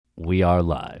We are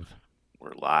live.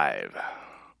 We're live.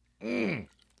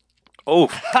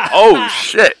 Oh,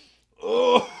 shit.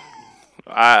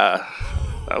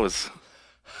 That was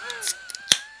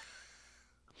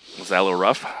that a little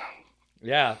rough?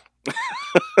 Yeah.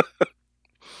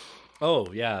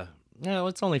 Oh, yeah. No,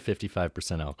 it's only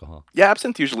 55% alcohol. Yeah,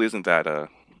 absinthe usually isn't that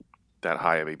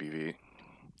high of ABV.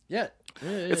 Yeah.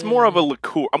 It's more of a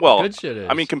liqueur. Well, Good shit is.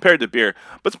 I mean, compared to beer,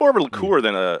 but it's more of a liqueur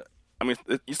than a. I mean,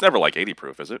 it's never like 80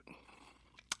 proof, is it?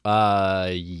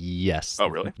 Yes. Oh,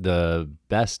 really? The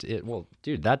best. Well,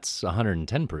 dude, that's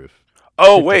 110 proof.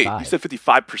 Oh, wait, 55. you said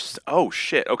 55%. Oh,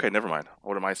 shit. Okay, never mind.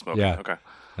 What am I smoking? Yeah. Okay.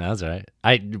 That's all right.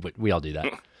 We all do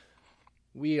that.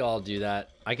 We all do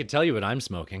that. I could tell you what I'm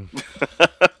smoking.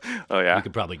 Oh, yeah? You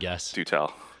could probably guess. Do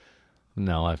tell.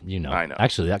 No, you know. I know.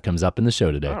 Actually, that comes up in the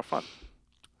show today. Oh, fun.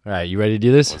 All right, you ready to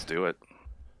do this? Let's do it.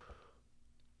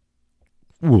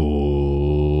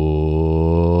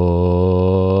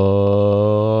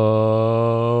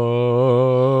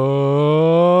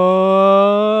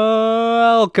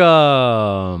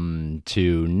 Welcome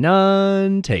to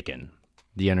None Taken,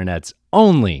 the internet's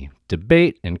only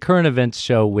debate and current events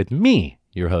show with me,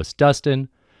 your host, Dustin.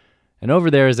 And over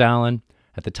there is Alan.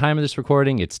 At the time of this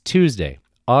recording, it's Tuesday,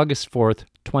 August 4th,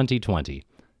 2020.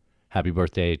 Happy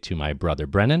birthday to my brother,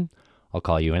 Brennan. I'll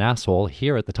call you an asshole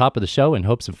here at the top of the show in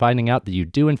hopes of finding out that you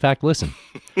do, in fact, listen.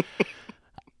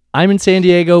 I'm in San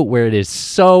Diego, where it is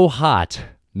so hot.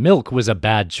 Milk was a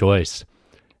bad choice.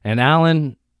 And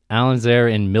Alan's there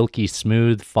in milky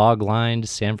smooth, fog-lined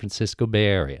San Francisco Bay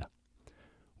Area.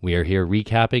 We are here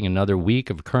recapping another week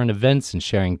of current events and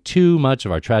sharing too much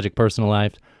of our tragic personal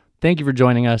life. Thank you for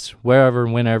joining us, wherever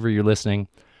and whenever you're listening.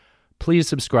 Please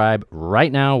subscribe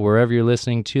right now, wherever you're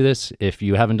listening to this, if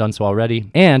you haven't done so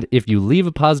already. And if you leave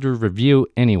a positive review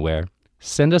anywhere,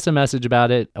 send us a message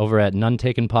about it over at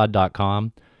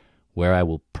nonetakenpod.com, where I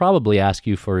will probably ask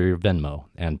you for your Venmo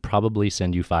and probably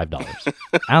send you $5.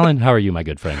 Alan, how are you, my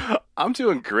good friend? I'm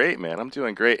doing great, man. I'm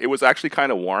doing great. It was actually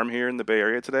kind of warm here in the Bay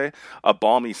Area today. A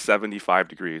balmy 75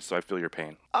 degrees, so I feel your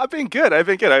pain. I've been good. I've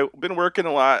been working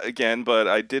a lot again, but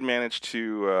I did manage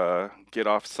to get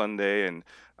off Sunday, and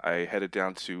I headed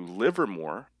down to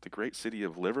Livermore, the great city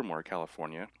of Livermore,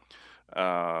 California,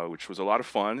 which was a lot of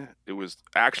fun. It was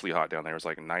actually hot down there. It was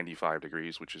like 95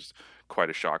 degrees, which is quite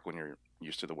a shock when you're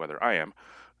used to the weather I am.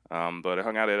 But I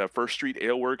hung out at a First Street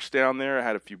Ale Works down there. I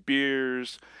had a few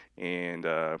beers, and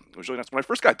it was really nice. When I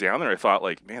first got down there, I thought,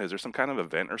 like, man, is there some kind of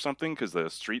event or something? Because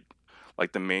the street,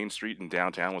 like the main street in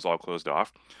downtown, was all closed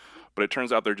off. But it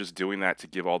turns out they're just doing that to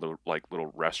give all the like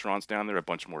little restaurants down there a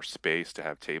bunch more space to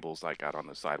have tables like out on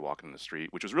the sidewalk and in the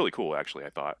street, which was really cool, actually, I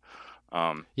thought.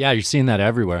 Yeah, you're seeing that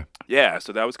everywhere. Yeah,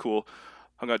 so that was cool.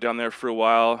 Hung out down there for a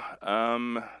while.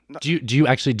 Do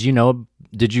you know,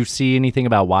 did you see anything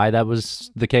about why that was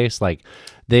the case? Like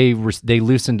they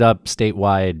loosened up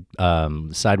statewide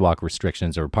sidewalk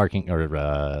restrictions or parking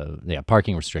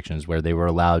restrictions where they were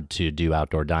allowed to do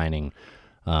outdoor dining.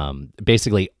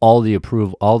 Basically all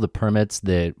the permits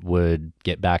that would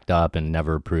get backed up and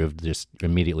never approved just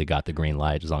immediately got the green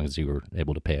light as long as you were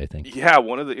able to pay, I think. Yeah,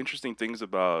 one of the interesting things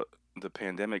about the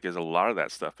pandemic is a lot of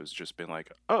that stuff has just been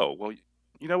like, oh, well,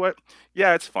 you know what?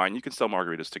 Yeah, it's fine. You can sell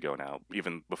margaritas to go now,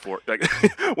 even before, like,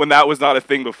 when that was not a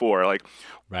thing before. Like,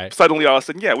 right. Suddenly, all of a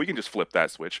sudden, yeah, we can just flip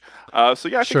that switch. So yeah, I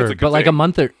think it's a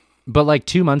good thing. But like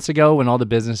 2 months ago, when all the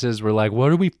businesses were like,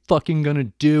 "What are we fucking gonna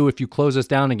do if you close us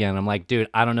down again?" I'm like, dude,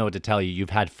 I don't know what to tell you. You've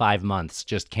had 5 months.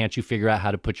 Just can't you figure out how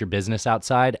to put your business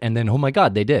outside? And then, oh my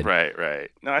God, they did.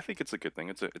 Right. No, I think it's a good thing.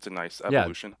 It's a nice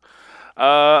evolution. Yeah.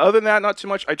 Other than that, not too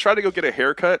much. I tried to go get a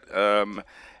haircut,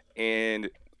 and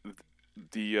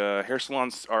the hair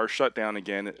salons are shut down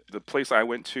again. The place I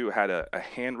went to had a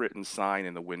handwritten sign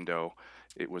in the window.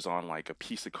 It was on like a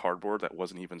piece of cardboard that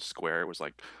wasn't even square. It was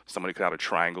like somebody cut out a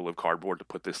triangle of cardboard to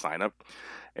put this sign up.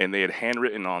 And they had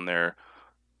handwritten on there,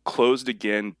 closed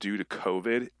again due to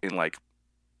COVID, in like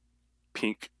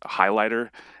pink highlighter.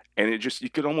 And it just, you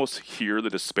could almost hear the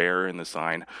despair in the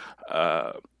sign.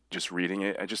 Just reading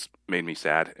it, it just made me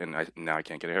sad. And now I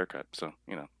can't get a haircut. So,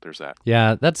 there's that.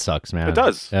 Yeah, that sucks, man. It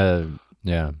does.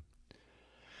 Yeah.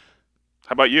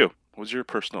 How about you? What was your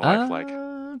personal life like?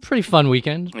 Pretty fun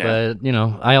weekend, yeah. But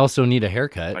I also need a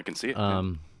haircut. I can see it.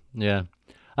 Yeah.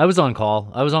 I was on call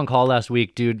last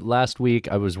week, dude. Last week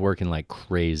I was working like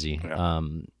crazy. Yeah.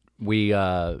 We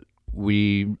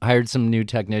hired some new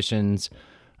technicians,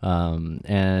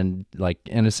 and like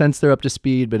in a sense they're up to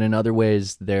speed, but in other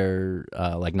ways they're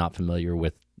like not familiar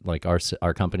with like our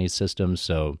company's systems.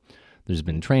 So there's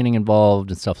been training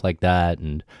involved and stuff like that,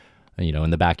 and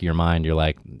in the back of your mind, you're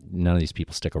like, none of these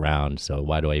people stick around, so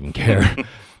why do I even care?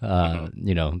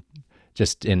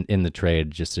 just in the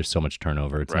trade, just there's so much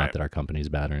turnover. It's Right. not that our company's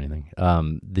bad or anything.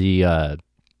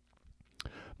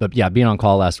 But yeah, being on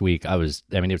call last week, it was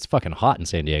fucking hot in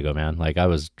San Diego, man. Like I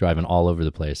was driving all over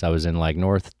the place. I was in like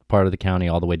north part of the county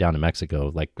all the way down to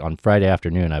Mexico. Like on Friday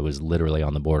afternoon, I was literally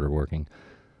on the border working.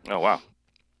 Oh, wow.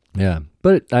 Yeah,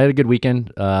 but I had a good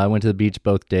weekend. I went to the beach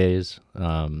both days.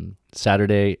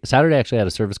 Saturday actually had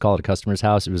a service call at a customer's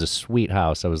house. It was a sweet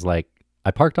house.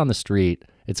 I parked on the street.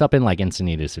 It's up in like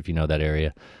Encinitas, if you know that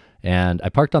area. And I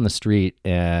parked on the street,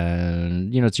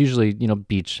 and it's usually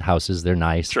beach houses. They're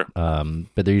nice, Sure.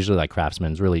 but they're usually like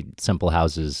craftsmen's, really simple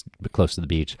houses close to the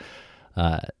beach.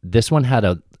 This one had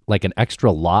an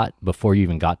extra lot before you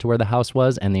even got to where the house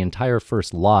was, and the entire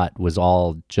first lot was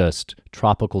all just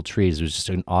tropical trees. It was just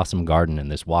an awesome garden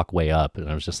and this walkway up, and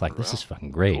I was just like, this is fucking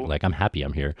great. Cool. Like I'm happy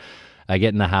I'm here. I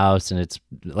get in the house, and it's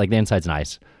like the inside's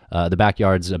nice. The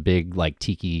backyard's a big like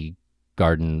tiki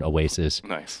garden oasis.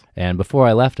 Nice. And before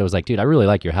I left, I was like, dude, I really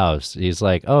like your house. He's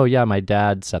like, oh yeah, my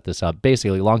dad set this up.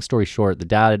 Basically, long story short, the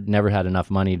dad never had enough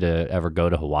money to ever go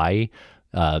to Hawaii.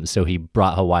 So he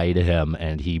brought Hawaii to him,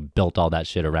 and he built all that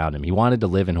shit around him. He wanted to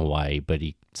live in Hawaii, but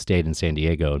he stayed in San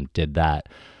Diego and did that.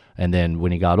 And then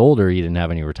when he got older, he didn't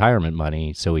have any retirement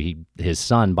money. So his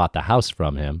son bought the house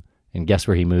from him. And guess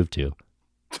where he moved to?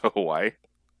 To Hawaii.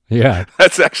 Yeah.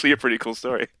 That's actually a pretty cool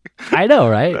story. I know,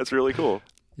 right? That's really cool.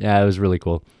 Yeah, it was really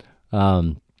cool.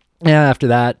 After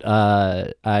that,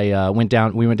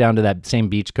 we went down to that same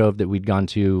beach cove that we'd gone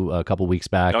to a couple weeks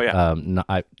back. Oh, yeah.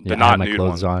 I The had my non-nude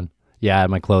clothes one. on. Yeah, I had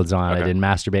my clothes on. Okay. I didn't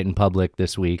masturbate in public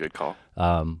this week. Good call.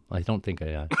 I don't think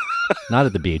I not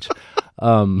at the beach.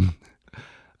 And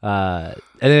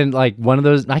then like one of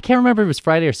those, I can't remember if it was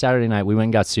Friday or Saturday night, we went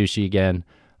and got sushi again.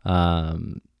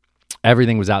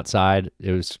 Everything was outside.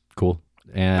 It was cool.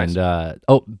 And Nice.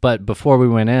 But before we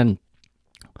went in,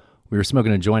 we were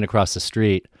smoking a joint across the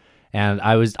street, and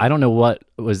I don't know what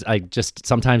was,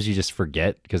 sometimes you just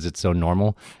forget because it's so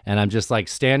normal, and I'm just like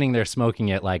standing there smoking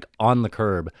it like on the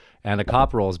curb, and a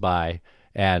cop rolls by,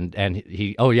 and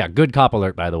he, oh yeah, good cop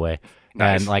alert, by the way.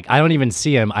 Nice. And like I don't even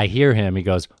see him, I hear him, he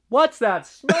goes, "What's that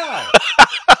smell?"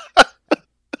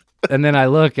 And then I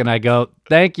look and I go,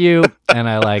 "Thank you," and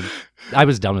I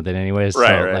was done with it anyways. Right,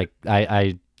 So right.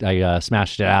 like I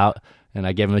smashed it out, and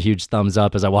I gave him a huge thumbs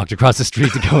up as I walked across the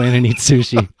street to go in and eat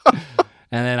sushi.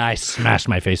 And then I smashed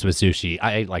my face with sushi.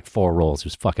 I ate like 4 rolls. It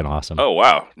was fucking awesome. Oh,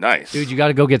 wow. Nice. Dude, you got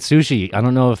to go get sushi. I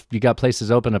don't know if you got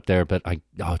places open up there, but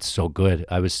it's so good.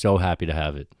 I was so happy to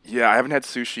have it. Yeah, I haven't had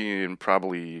sushi in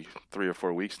probably 3 or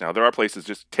 4 weeks now. There are places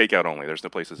just takeout only. There's no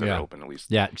places that Yeah. are open, at least.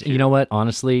 Yeah, you know what?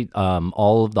 Honestly,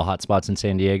 all of the hot spots in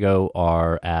San Diego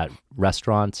are at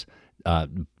restaurants,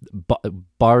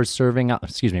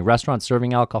 restaurants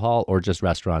serving alcohol, or just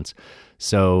restaurants.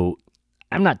 So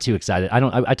I'm not too excited.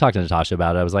 I talked to Natasha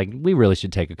about it. I was like, we really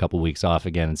should take a couple weeks off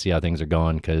again and see how things are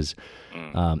going, because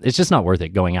it's just not worth it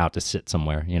going out to sit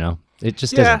somewhere. It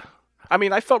just Yeah. isn't. I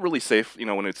mean, I felt really safe,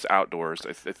 when it's outdoors.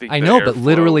 I think I the know, but airflow-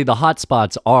 literally the hot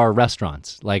spots are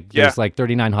restaurants. Like there's Yeah. like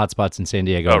 39 hot spots in San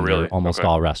Diego. Oh, and they're really? almost Okay.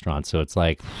 all restaurants. So it's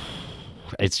like,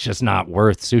 it's just not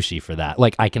worth sushi for that.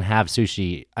 Like I can have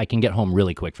sushi. I can get home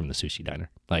really quick from the sushi diner.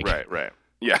 Like, Right.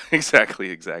 Yeah,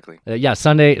 exactly. yeah,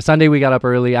 Sunday we got up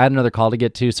early. I had another call to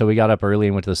get to, so we got up early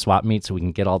and went to the swap meet so we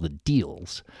can get all the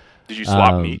deals. Did you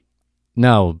swap meat?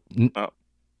 No. Oh.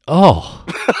 Oh.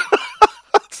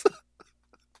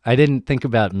 I didn't think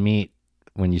about meat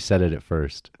when you said it at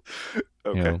first.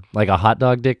 Okay. Like a hot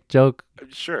dog dick joke.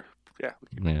 Sure. Yeah.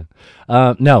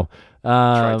 Yeah. No.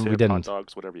 Tri-tip, We didn't. hot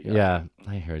dogs, whatever you got. Yeah,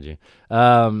 I heard you.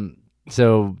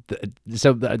 So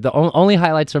the only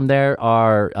highlights from there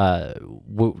are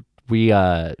we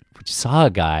saw a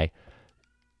guy.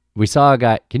 We saw a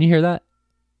guy. Can you hear that?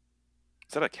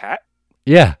 Is that a cat?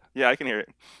 Yeah. Yeah, I can hear it.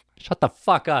 Shut the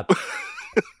fuck up.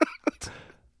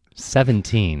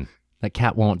 17. That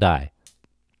cat won't die.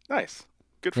 Nice.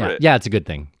 Good for Yeah, it. yeah, it's a good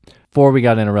thing. Before we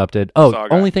got interrupted. Oh, Saw a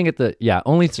guy. only thing at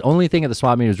the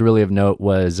swap meet was really of note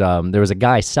was there was a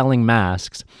guy selling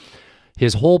masks.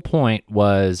 His whole point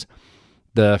was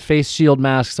the face shield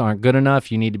masks aren't good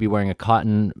enough. You need to be wearing a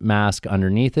cotton mask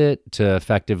underneath it to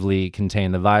effectively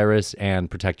contain the virus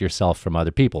and protect yourself from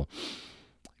other people.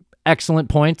 Excellent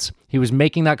points. He was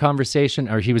making those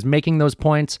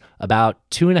points about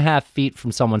 2.5 feet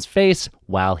from someone's face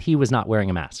while he was not wearing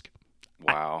a mask.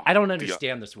 Wow. I don't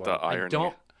understand this world. the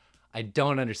irony. I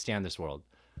don't understand this world.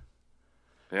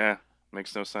 Yeah,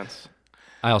 makes no sense.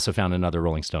 I also found another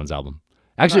Rolling Stones album.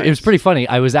 Actually, It was Nice. pretty funny.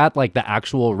 I was at like the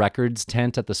actual records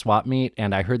tent at the swap meet,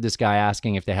 and I heard this guy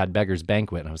asking if they had Beggar's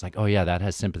Banquet, and I was like, "Oh yeah, that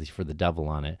has Sympathy for the Devil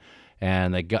on it."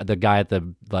 And the guy at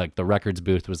the records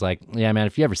booth was like, "Yeah, man,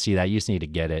 if you ever see that, you just need to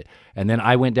get it." And then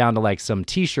I went down to like some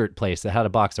T-shirt place that had a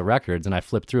box of records, and I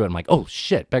flipped through it. I'm like, "Oh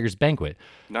shit, Beggar's Banquet!"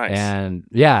 Nice. And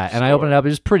yeah, and I opened it up. It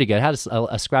was pretty good. It had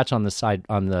a scratch on the side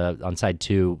on side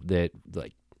 2 that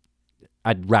like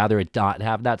I'd rather it not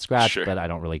have that scratch, Sure. but I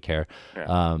don't really care.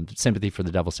 Yeah. Sympathy for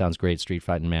the Devil sounds great. Street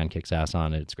Fighting Man kicks ass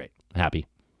on it. It's great. I'm happy.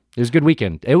 It was a good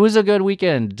weekend. It was a good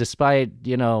weekend, despite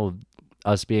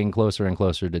us being closer and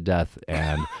closer to death,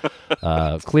 and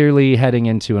clearly heading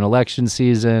into an election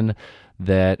season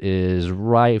that is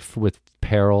rife with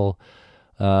peril.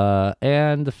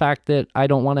 And the fact that I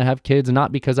don't want to have kids,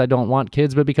 not because I don't want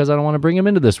kids, but because I don't want to bring them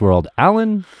into this world.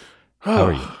 Alan, how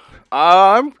are you?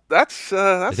 That's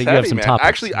I think heavy, you have some man. topics.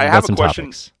 Actually, I You've have got a some question.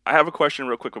 topics. I have a question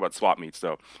real quick about swap meets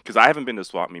though, because I haven't been to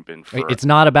swap meet for. It's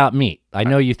not about meat. I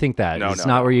know you think that. No, It's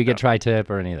no, not no, where you no. get tri-tip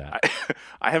or any of that.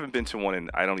 I haven't been to one in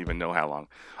I don't even know how long.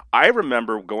 I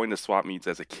remember going to swap meets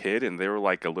as a kid, and they were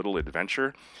like a little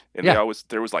adventure. And Yeah.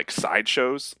 there was like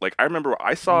sideshows. Like I remember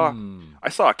I saw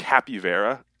a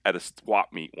capybara at a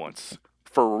swap meet once.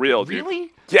 For real, dude.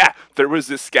 Really? Yeah, there was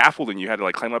this scaffolding. You had to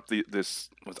like climb up I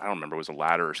don't remember, it was a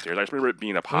ladder or stairs. I just remember it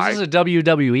being up high. Was this a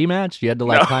WWE match? You had to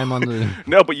like No. climb on the.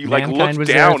 No, but you like Mankind looked was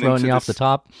down there throwing into you off the this-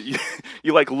 top.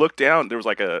 You like look down. There was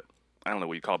like a I don't know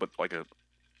what you call it, but like a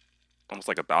almost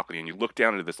like a balcony, and you look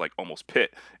down into this like almost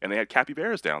pit, and they had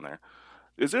capybaras down there.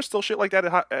 Is there still shit like that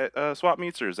at swap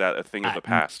meets, or is that a thing of the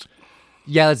past?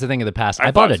 Yeah, that's the thing of the past. I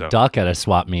I bought thought a so. duck at a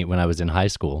swap meet when I was in high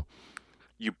school.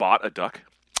 You bought a duck?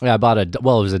 Yeah, I bought it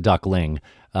was a duckling.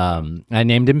 I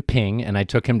named him Ping, and I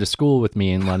took him to school with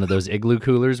me in one of those igloo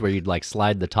coolers where you'd like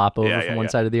slide the top over Yeah, from yeah, one yeah.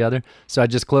 side to the other. So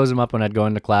I'd just close him up when I'd go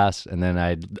into class, and then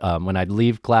when I'd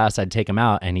leave class, I'd take him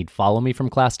out, and he'd follow me from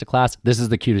class to class. This is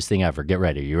the cutest thing ever. Get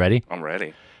ready. You ready? I'm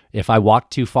ready. If I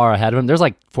walked too far ahead of him, there's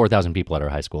like 4,000 people at our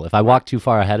high school. If I walked too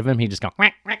far ahead of him, he'd just go.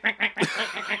 Quack, quack, quack, quack, quack,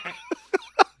 quack, quack.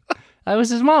 I was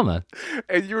his mama.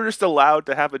 And you were just allowed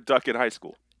to have a duck in high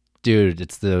school, Dude,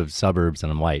 it's the suburbs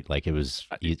and I'm white. Like it was,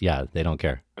 yeah, they don't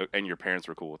care. and your parents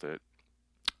were cool with it.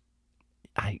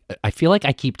 I feel like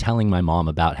I keep telling my mom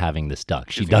about having this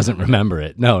duck. She Does he doesn't remember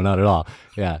it. No, not at all.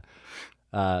 Yeah.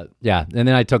 Yeah. And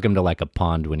then I took him to like a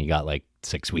pond when he got like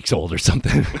 6 weeks old or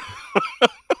something.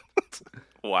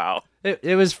 Wow.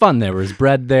 It was fun. There was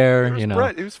bread there, It was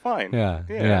Brett. It was fine. Yeah.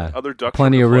 Yeah. Other ducks.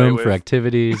 Plenty to of play room with. for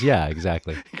activities. Yeah,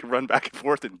 exactly. You can run back and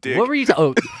forth and dig. What were you?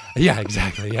 Oh, yeah,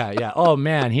 exactly. Yeah, yeah. Oh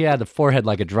man, he had the forehead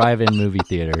like a drive-in movie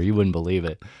theater. You wouldn't believe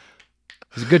it.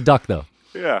 It was a good duck though.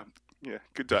 Yeah. Yeah.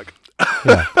 Good duck.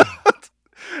 Yeah.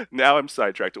 Now I'm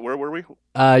sidetracked. Where were we?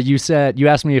 You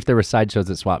asked me if there were sideshows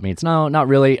at swap meets. No, not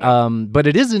really. But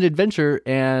it is an adventure,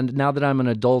 and now that I'm an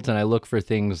adult and I look for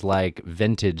things like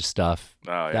vintage stuff,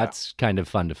 Oh, yeah. that's kind of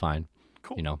fun to find.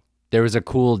 Cool. You know, there was a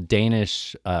cool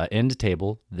Danish end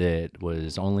table that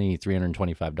was only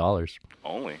 $325.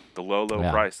 Only the low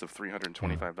Yeah. price of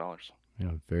 $325. You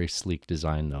know, very sleek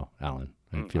design though, Alan.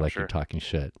 I feel I'm like sure. you're talking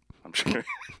shit. I'm sure.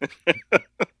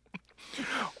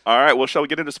 All right. Well, shall we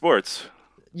get into sports?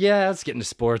 Yeah, let's get into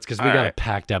sports because we All got a right.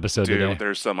 packed episode Dude, today.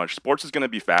 there's so much. Sports is going to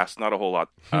be fast, not a whole lot.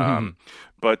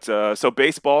 But so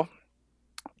baseball,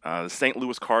 the St.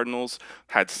 Louis Cardinals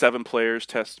had 7 players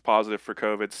test positive for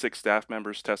COVID, 6 staff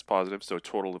members test positive, so a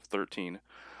total of 13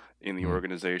 in the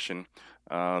organization.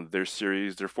 Their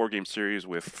 4-game series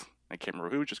with, I can't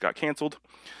remember who, just got canceled.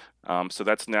 So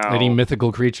that's now Any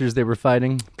mythical creatures they were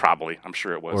fighting, probably. I'm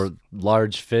sure it was. or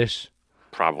large fish?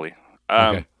 Probably.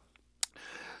 Okay.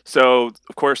 So,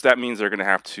 of course, that means they're going to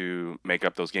have to make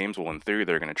up those games. Well, in theory,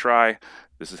 they're going to try.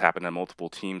 This has happened to multiple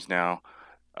teams now.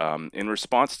 In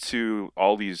response to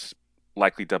all these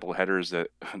likely doubleheaders that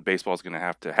baseball is going to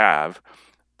have,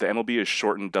 the MLB has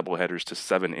shortened doubleheaders to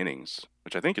 7 innings,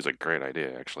 which I think is a great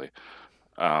idea, actually.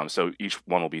 So each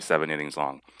one will be 7 innings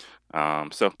long.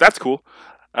 So that's cool.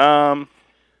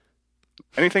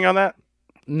 Anything on that?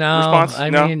 No, Response? I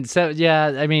No?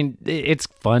 mean, it's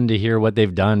fun to hear what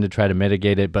they've done to try to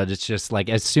mitigate it, but it's just like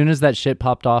as soon as that shit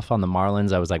popped off on the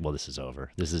Marlins, I was like, well, this is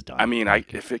over. This is done. I mean,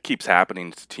 if it keeps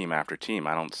happening to team after team,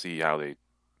 I don't see how they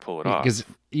pull it off. because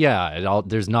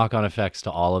there's knock-on effects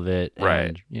to all of it, Right.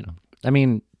 And, you know, I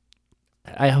mean,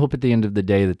 I hope at the end of the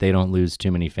day that they don't lose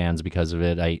too many fans because of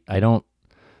it. I don't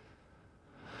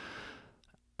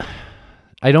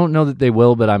know that they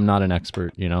will, but I'm not an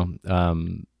expert, you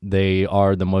know. They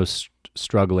are the most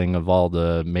struggling of all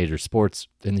the major sports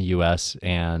in the U.S.,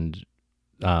 and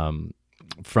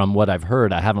from what I've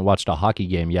heard, I haven't watched a hockey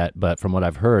game yet, but from what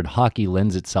I've heard, hockey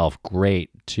lends itself great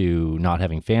to not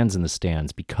having fans in the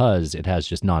stands because it has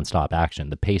just nonstop action.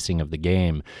 The pacing of the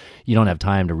game, you don't have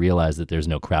time to realize that there's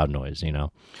no crowd noise, you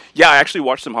know? Yeah, I actually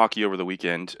watched some hockey over the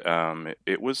weekend.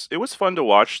 It was fun to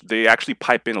watch. They actually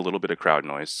pipe in a little bit of crowd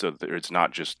noise, so that it's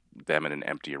not just them in an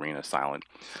empty arena silent.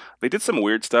 They did some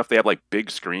weird stuff. They had like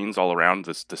big screens all around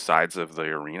the sides of the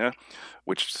arena,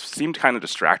 which seemed kind of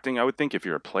distracting, I would think, if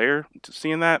you're a player to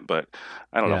seeing that, but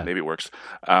I don't know, maybe it works.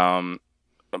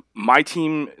 My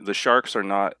team, the Sharks, are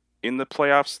not in the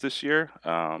playoffs this year,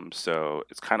 so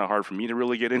it's kind of hard for me to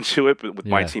really get into it, but with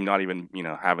my team not even,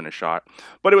 having a shot.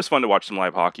 But it was fun to watch some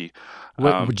live hockey.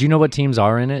 Do you know what teams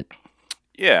are in it?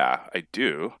 Yeah, I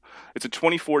do. It's a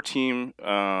 24-team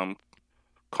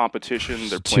competition.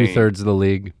 They're playing 2/3 of the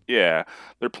league. Yeah,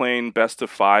 they're playing best of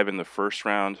 5 in the first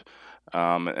round,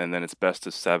 and then it's best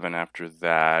of 7 after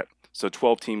that. So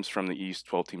 12 teams from the East,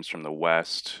 12 teams from the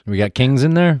West. We got Kings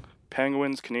in there?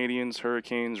 Penguins, Canadians,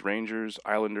 Hurricanes, Rangers,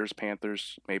 Islanders,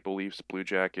 Panthers, Maple Leafs, Blue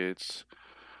Jackets,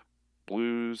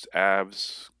 Blues,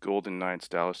 Avs, Golden Knights,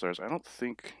 Dallas Stars.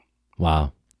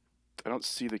 Wow. I don't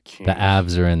see the Kings. The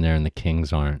Avs are in there and the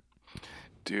Kings aren't.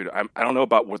 Dude, I don't know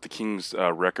about what the Kings'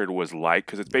 record was like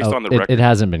because it's based on the record. It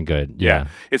hasn't been good. Yeah.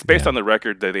 It's based on the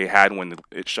record that they had when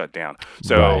it shut down.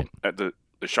 So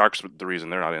the Sharks, the reason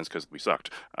they're not in is because we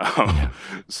sucked.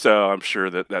 So I'm sure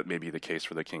that may be the case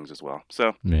for the Kings as well.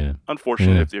 So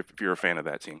unfortunate if you're a fan of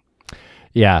that team.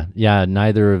 Yeah.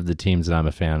 Neither of the teams that I'm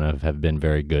a fan of have been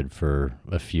very good for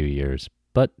a few years,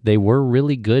 but they were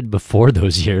really good before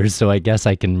those years. So I guess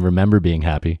I can remember being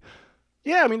happy.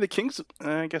 Yeah, I mean the Kings.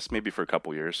 I guess maybe for a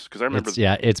couple years because I remember.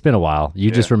 It's been a while. You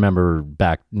just remember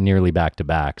nearly back to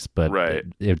backs, but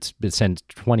it's since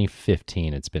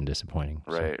 2015. It's been disappointing.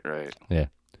 Right. Yeah.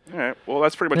 All right. Well,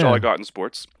 that's pretty much all I got in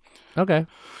sports. Okay.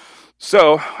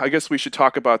 So I guess we should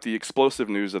talk about the explosive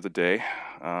news of the day.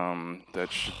 That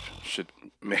should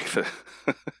make the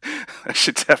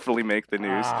should definitely make the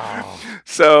news. Wow.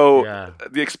 So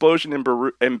the explosion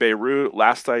in Beirut.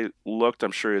 Last I looked,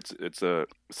 I'm sure it's a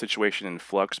situation in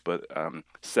flux, but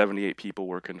 78 people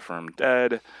were confirmed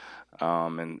dead,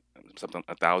 and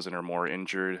 1,000 or more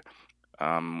injured.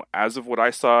 As of what I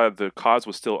saw, the cause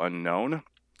was still unknown.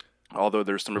 Although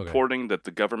there's some reporting that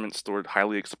the government stored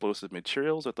highly explosive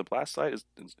materials at the blast site,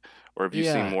 or have you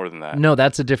seen more than that? No,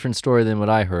 that's a different story than what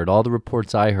I heard. All the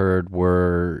reports I heard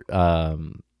were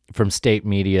from state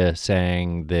media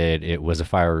saying that it was a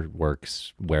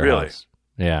fireworks warehouse.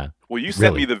 Really? Yeah. Well, you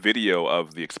sent me the video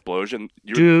of the explosion.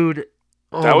 Dude.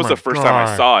 That was the first time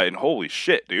I saw it, and holy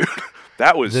shit, dude.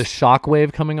 That was... The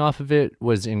shockwave coming off of it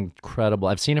was incredible.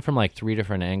 I've seen it from like 3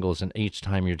 different angles, and each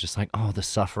time you're just like, oh, the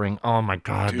suffering. Oh, my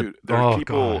God. Dude, there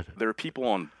are people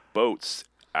on boats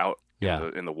out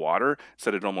in the water,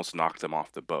 said it almost knocked them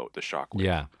off the boat, the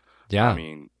shockwave. Yeah. I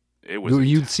mean, it was...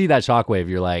 You'd see that shockwave,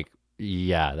 you're like,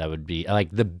 yeah, that would be... Like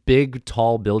the big,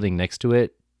 tall building next to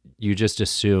it, you just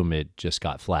assume it just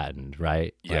got flattened,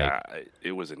 right? Yeah,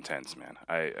 it was intense, man.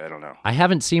 I don't know. I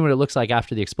haven't seen what it looks like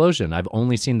after the explosion. I've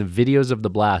only seen the videos of the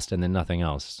blast and then nothing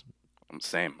else.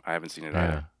 Same. I haven't seen it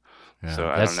either. Yeah. So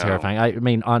that's I don't know. terrifying. I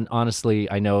mean, honestly,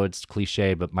 I know it's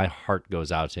cliche, but my heart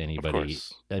goes out to anybody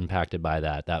impacted by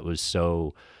that. That was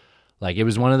so, like, it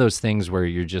was one of those things where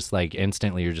you're just like,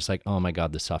 instantly, you're just like, oh my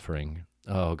God, the suffering.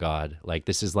 Oh God. Like,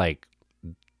 this isn't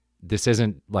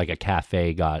like a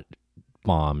cafe got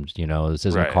bombed, this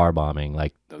isn't a car bombing.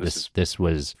 Like this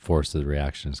was force of the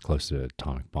reaction is close to an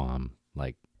atomic bomb.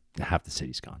 Like half the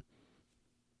city's gone.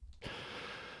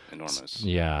 Enormous.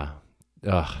 Yeah.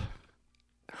 Ugh.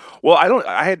 Well,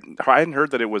 I hadn't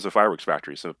heard that it was a fireworks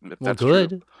factory, so that's good.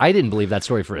 True. I didn't believe that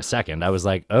story for a second. I was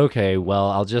like, okay,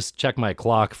 well, I'll just check my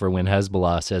clock for when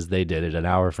Hezbollah says they did it an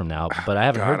hour from now. But I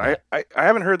haven't heard that. I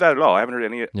haven't heard that at all. I haven't heard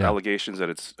any allegations that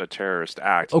it's a terrorist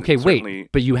act. Okay,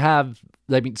 wait, but you have.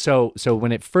 I mean, so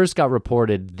when it first got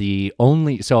reported, I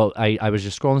was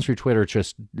just scrolling through Twitter,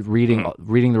 just reading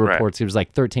the reports. It was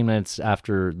like 13 minutes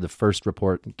after the first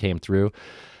report came through.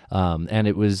 And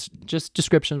it was just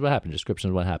descriptions of what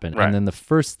happened. Right. And then the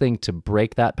first thing to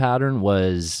break that pattern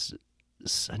was,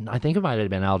 I think it might have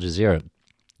been Al Jazeera.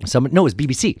 It was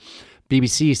BBC.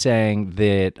 BBC saying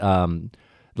that,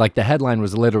 like the headline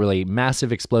was literally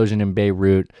massive explosion in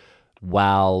Beirut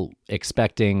while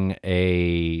expecting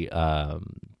a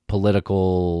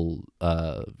political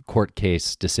court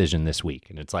case decision this week.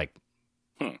 And it's like,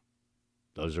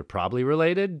 those are probably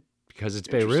related because it's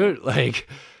Beirut. Like,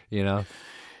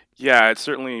 Yeah, it's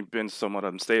certainly been somewhat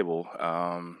unstable.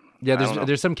 Yeah, I don't know.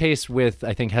 there's some case with,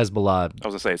 I think, Hezbollah. I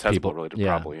was gonna say it's People. Hezbollah related, Yeah,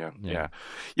 probably. Yeah, yeah. yeah,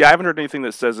 yeah. I haven't heard anything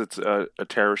that says it's a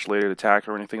terrorist related attack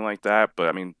or anything like that. But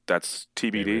I mean, that's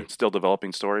TBD. Beirut. Still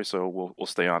developing story, so we'll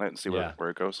stay on it and see Yeah. where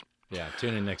it goes. Yeah,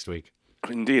 tune in next week.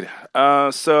 Indeed.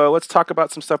 So let's talk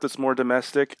about some stuff that's more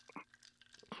domestic.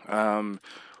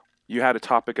 You had a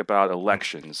topic about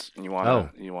elections. You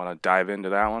wanna dive into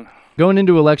that one? Going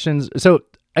into elections, so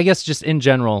I guess just in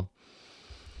general,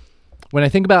 when I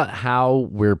think about how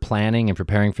we're planning and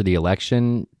preparing for the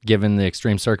election, given the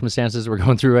extreme circumstances we're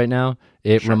going through right now,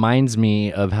 it reminds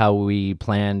me of how we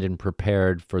planned and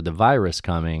prepared for the virus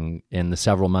coming in the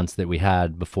several months that we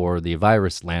had before the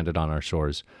virus landed on our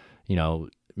shores. You know,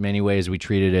 many ways we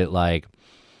treated it like,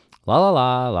 la la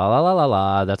la, la la la la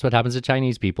la. That's what happens to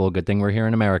Chinese people. Good thing we're here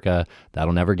in America.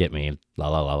 That'll never get me. La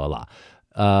la la la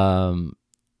la.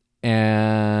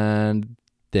 And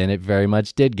then it very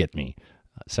much did get me.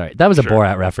 Sorry, that was a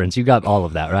Borat reference. You got all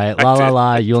of that, right? La la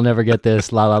la, you'll never get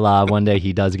this. La la la, one day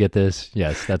he does get this.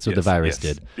 Yes, that's what the virus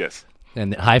did. Yes.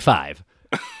 And high five.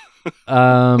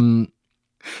 Oh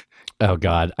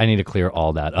God, I need to clear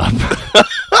all that up.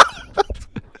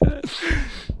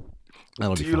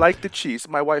 Do you like the cheese?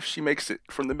 My wife, she makes it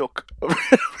from the milk. Oh,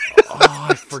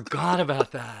 I forgot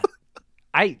about that.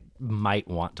 I might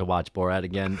want to watch Borat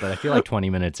again, but I feel like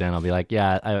 20 minutes in, I'll be like,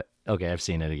 yeah, okay, I've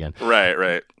seen it again.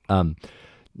 Right.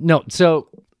 No, so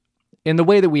in the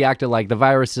way that we acted, like the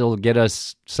virus will get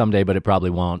us someday, but it probably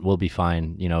won't. We'll be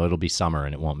fine. You know, it'll be summer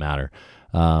and it won't matter.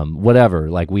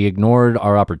 Whatever. Like we ignored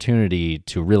our opportunity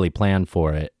to really plan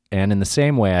for it. And in the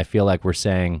same way, I feel like we're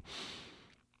saying,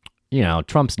 you know,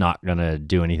 Trump's not going to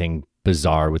do anything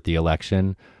bizarre with the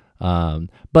election.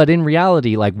 But in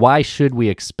reality, like, why should we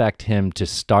expect him to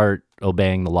start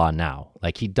obeying the law now?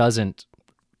 Like, he doesn't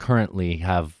currently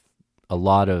have a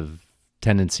lot of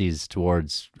tendencies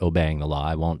towards obeying the law.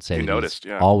 I won't say that he's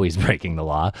always breaking the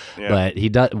law, but he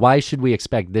does. Why should we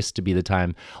expect this to be the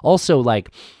time? Also, like,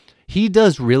 he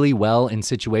does really well in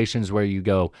situations where you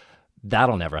go,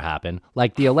 that'll never happen.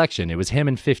 Like the election, it was him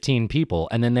and 15 people,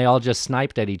 and then they all just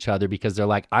sniped at each other because they're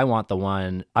like, I want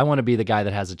to be the guy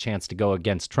that has a chance to go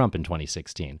against Trump in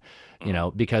 2016, you know,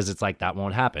 because it's like, that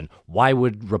won't happen. Why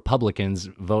would Republicans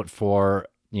vote for,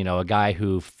 you know, a guy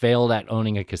who failed at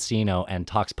owning a casino and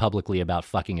talks publicly about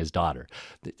fucking his daughter?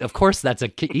 Of course, that's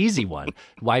an easy one.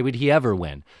 Why would he ever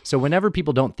win? So whenever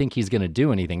people don't think he's going to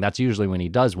do anything, that's usually when he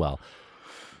does well.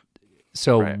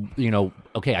 So, you know,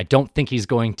 okay, I don't think he's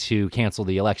going to cancel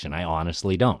the election. I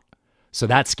honestly don't. So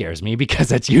that scares me because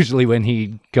that's usually when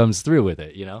he comes through with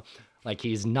it, you know? Like,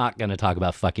 he's not going to talk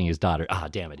about fucking his daughter. Ah,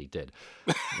 damn it, he did.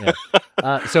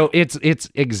 Yeah. So it's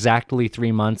exactly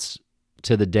 3 months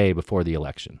to the day before the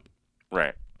election.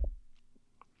 Right.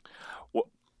 Well,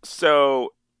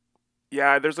 so,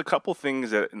 yeah, there's a couple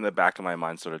things that in the back of my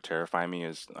mind sort of terrify me.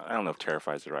 I don't know if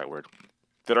terrify is the right word,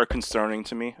 that are concerning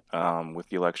to me with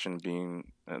the election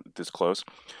being this close.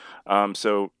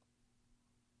 So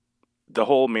the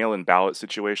whole mail-in ballot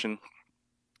situation,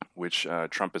 which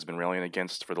Trump has been railing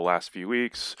against for the last few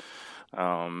weeks,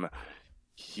 although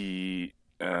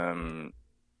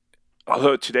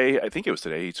today, I think it was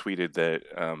today, he tweeted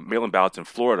that mail-in ballots in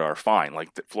Florida are fine. Like,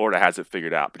 Florida has it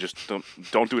figured out, but just don't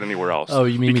do it anywhere else. Oh,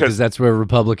 you mean because that's where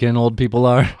Republican old people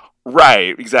are?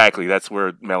 Right, exactly. That's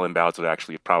where mail-in ballots would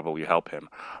actually probably help him.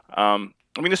 I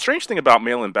mean, the strange thing about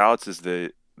mail-in ballots is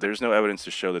that there's no evidence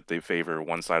to show that they favor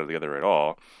one side or the other at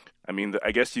all. I mean,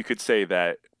 I guess you could say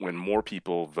that when more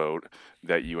people vote,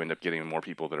 that you end up getting more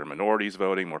people that are minorities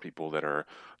voting, more people that are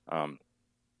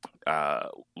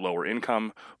lower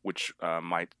income, which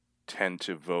might tend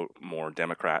to vote more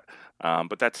Democrat.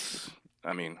 But that's,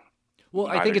 I mean... Well,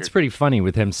 I think it's pretty funny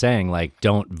with him saying, like,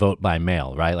 don't vote by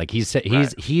mail, right? Like, he's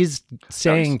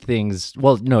saying things.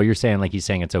 Well, no, you're saying, like, he's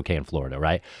saying it's okay in Florida,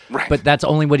 right? Right. But that's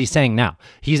only what he's saying now.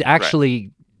 He's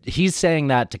actually he's saying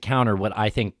that to counter what I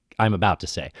think I'm about to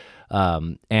say.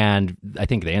 And I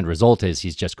think the end result is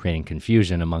he's just creating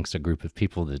confusion amongst a group of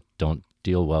people that don't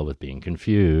deal well with being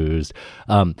confused.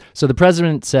 So the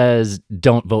president says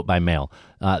don't vote by mail,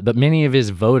 but many of his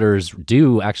voters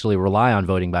do actually rely on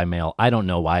voting by mail. I don't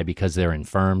know why, because they're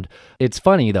infirmed. It's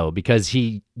funny, though, because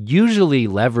he usually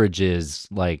leverages,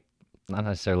 like, not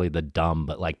necessarily the dumb,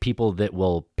 but like people that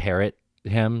will parrot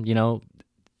him, you know,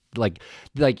 like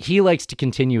he likes to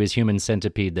continue his human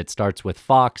centipede that starts with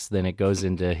Fox, then it goes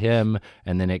into him,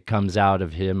 and then it comes out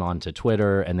of him onto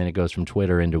Twitter, and then it goes from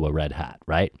Twitter into a red hat,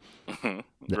 right? Right.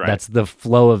 That's the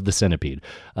flow of the centipede.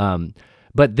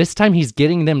 But this time he's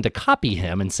getting them to copy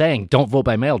him and saying, don't vote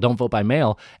by mail, don't vote by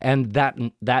mail. And that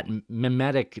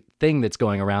mimetic thing that's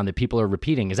going around that people are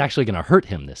repeating is actually going to hurt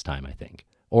him this time, I think.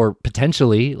 Or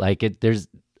potentially, like, there's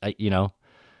you know.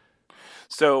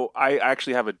 So I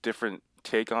actually have a different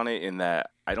take on it in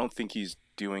that I don't think he's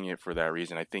doing it for that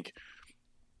reason. I think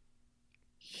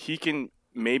he can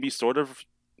maybe sort of,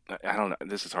 I don't know,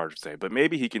 this is hard to say, but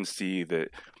maybe he can see that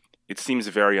it seems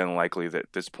very unlikely that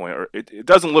at this point, or it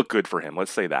doesn't look good for him,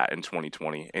 let's say that, in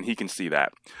 2020, and he can see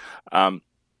that.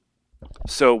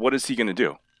 So what is he going to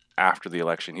do after the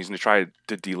election? He's going to try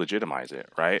to delegitimize it,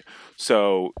 right?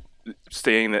 So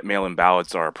saying that mail-in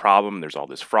ballots are a problem, there's all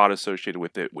this fraud associated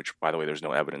with it, which, by the way, there's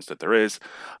no evidence that there is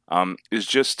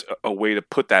just a way to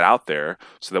put that out there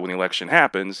so that when the election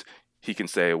happens, he can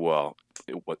say, well,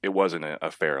 it wasn't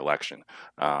a fair election.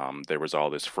 There was all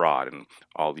this fraud and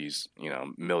all these,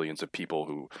 millions of people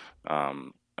who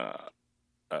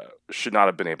should not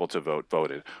have been able to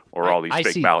voted, or all these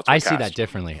fake ballots were I cast. see that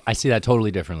differently. I see that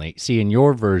totally differently. See, in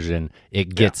your version,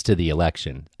 it gets to the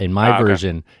election. In my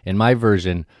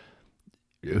version,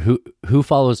 who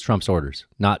follows Trump's orders?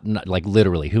 Not like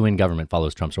literally, who in government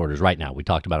follows Trump's orders right now? We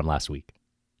talked about him last week.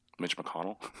 Mitch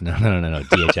McConnell? No.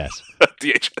 DHS.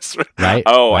 DHS. Right?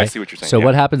 Oh, right? I see what you're saying. So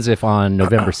what happens if on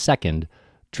November 2nd,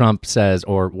 Trump says,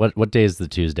 or what day is the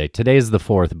Tuesday? Today is the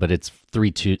 4th, but it's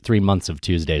 3 months of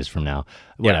Tuesdays from now.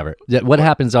 Whatever. Yeah. What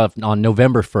happens on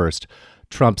November 1st?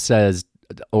 Trump says,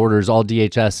 orders all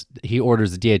DHS. He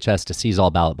orders the DHS to seize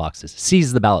all ballot boxes.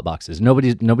 Seize the ballot boxes.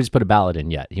 Nobody's put a ballot in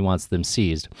yet. He wants them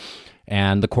seized.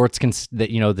 And the courts can,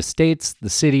 the states, the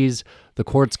cities, the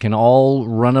courts can all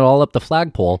run it all up the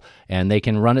flagpole, and they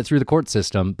can run it through the court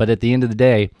system. But at the end of the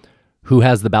day, who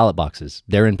has the ballot boxes?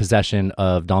 They're in possession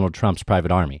of Donald Trump's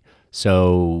private army.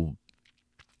 So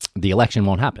the election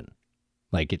won't happen.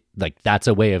 Like that's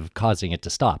a way of causing it to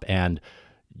stop. And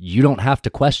you don't have to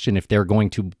question if they're going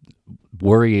to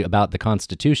worry about the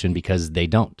Constitution, because they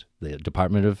don't. The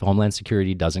Department of Homeland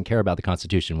Security doesn't care about the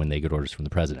Constitution when they get orders from the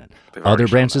president. Other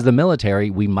branches of the military,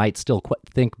 we might still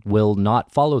think will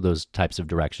not follow those types of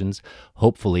directions.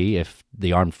 Hopefully, if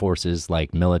the armed forces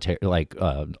like military,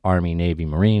 Army, Navy,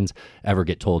 Marines ever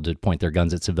get told to point their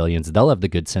guns at civilians, they'll have the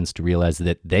good sense to realize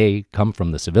that they come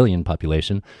from the civilian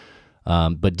population.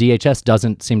 But DHS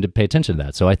doesn't seem to pay attention to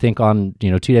that. So I think on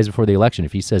 2 days before the election,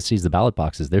 if he says seize the ballot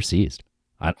boxes, they're seized.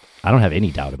 I don't have any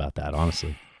doubt about that,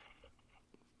 honestly.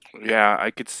 Yeah,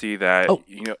 I could see that. Oh.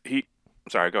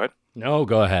 Sorry, go ahead. No,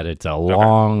 go ahead. It's a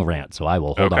long rant, so I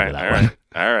will hold on to that one.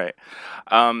 All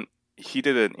right. He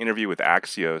did an interview with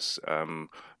Axios,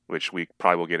 which we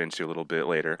probably will get into a little bit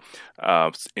later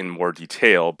in more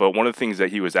detail. But one of the things that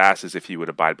he was asked is if he would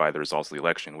abide by the results of the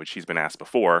election, which he's been asked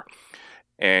before.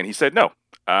 And he said no.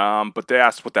 But they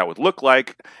asked what that would look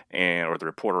like, or the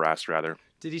reporter asked, rather.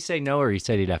 Did he say no, or he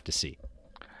said he'd have to see?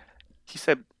 He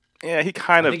said, yeah, he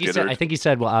kind of did. I think he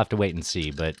said, well, I'll have to wait and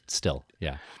see, but still,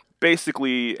 yeah.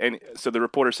 Basically, and so the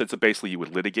reporter said, so basically you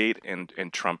would litigate, and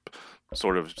Trump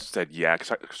sort of said, yeah,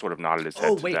 sort of nodded his head.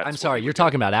 Oh, wait, I'm sorry. You're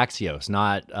talking about Axios,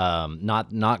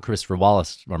 not Christopher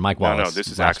Wallace or Mike Wallace. No, this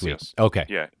is Axios. Week. Okay.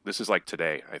 Yeah, this is like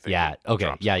today, I think. Yeah, okay.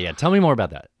 Trump's. Yeah. Tell me more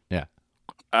about that. Yeah.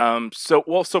 So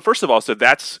first of all,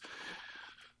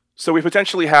 so we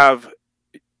potentially have,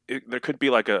 there could be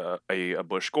like a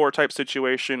Bush Gore type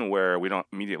situation where we don't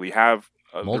immediately have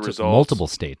the results. Multiple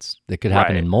states. That could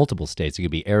happen in multiple states. It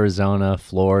could be Arizona,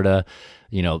 Florida.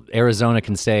 Arizona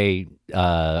can say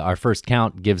our first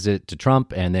count gives it to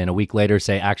Trump, and then a week later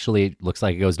say, actually, it looks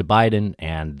like it goes to Biden,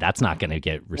 and that's not going to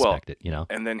get respected.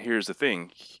 And then here's the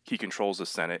thing: he controls the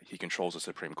Senate, he controls the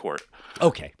Supreme Court.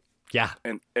 Okay. Yeah.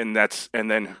 And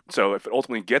then so if it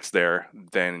ultimately gets there,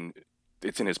 then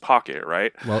it's in his pocket,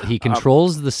 right? Well, he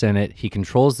controls the Senate. He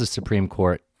controls the Supreme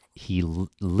Court. He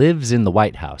lives in the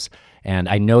White House. And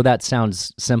I know that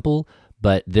sounds simple,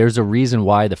 but there's a reason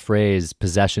why the phrase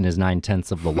possession is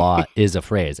 9/10 of the law is a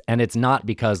phrase. And it's not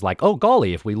because oh,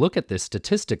 golly, if we look at this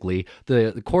statistically,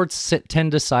 the courts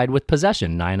tend to side with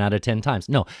possession 9 out of 10 times.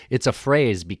 No, it's a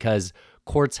phrase because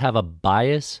courts have a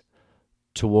bias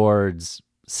towards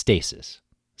stasis.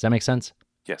 Does that make sense?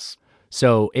 Yes.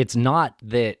 So it's not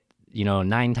that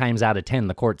 9 times out of 10,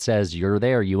 the court says you're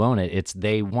there, you own it. It's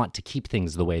they want to keep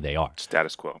things the way they are.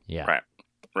 Status quo. Yeah.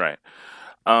 Right.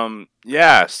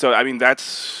 Yeah. So, I mean,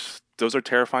 those are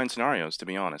terrifying scenarios, to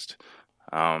be honest.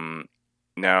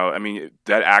 Now, I mean,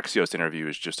 that Axios interview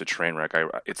is just a train wreck.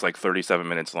 It's like 37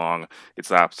 minutes long.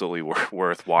 It's absolutely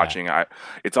worth watching. Yeah.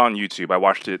 It's on YouTube. I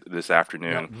watched it this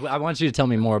afternoon. I want you to tell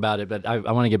me more about it, but I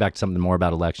want to get back to something more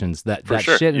about elections. That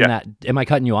sure. Shit in that. Am I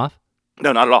cutting you off?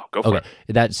 No, not at all. Go for it.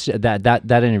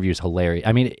 That interview is hilarious.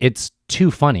 I mean, it's too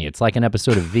funny. It's like an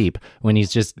episode of Veep when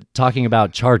he's just talking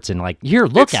about charts and like, here,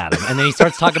 look at him. And then he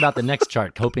starts talking about the next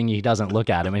chart, hoping he doesn't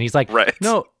look at him. And he's like, right.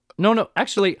 No, No.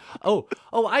 Actually,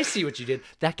 I see what you did.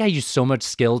 That guy used so much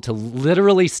skill to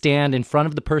literally stand in front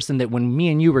of the person that when me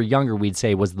and you were younger, we'd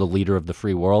say was the leader of the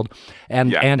free world,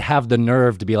 and have the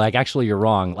nerve to be like, actually, you're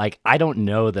wrong. Like, I don't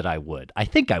know that I would. I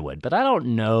think I would, but I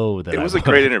don't know that I would. It was a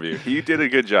great interview. He did a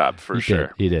good job, for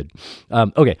sure. He did.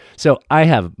 Okay, so I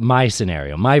have my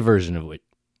scenario, my version of it.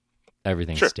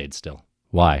 Everything stayed still.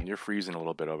 Why? You're freezing a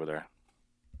little bit over there.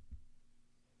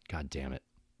 God damn it.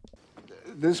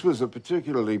 This was a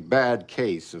particularly bad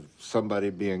case of somebody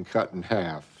being cut in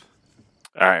half.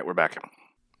 All right, we're back.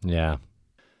 Yeah.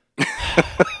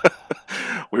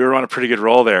 We were on a pretty good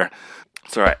roll there.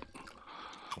 It's all right.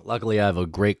 Luckily, I have a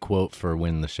great quote for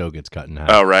when the show gets cut in half.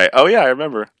 Oh, right. Oh, yeah, I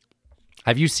remember.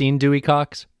 Have you seen Dewey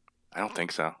Cox? I don't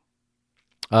think so.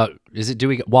 Is it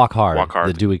Dewey? Walk Hard. Walk Hard.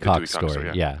 The Dewey Cox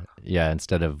story. Yeah,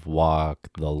 instead of Walk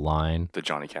the Line. The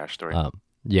Johnny Cash story.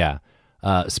 Yeah.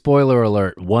 Spoiler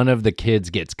alert, one of the kids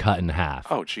gets cut in half.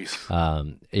 Oh, jeez.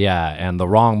 Yeah, and the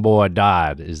wrong boy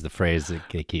died is the phrase that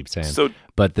they keep saying.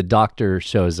 But the doctor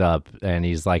shows up, and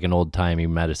he's like an old-timey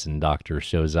medicine doctor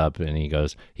shows up, and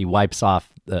he wipes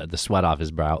off the sweat off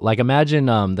his brow. Like, imagine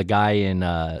the guy in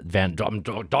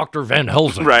Dr. Van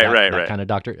Helsing. Right. Kind of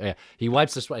doctor. Yeah. He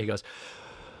wipes the sweat. He goes,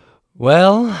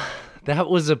 well, that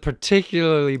was a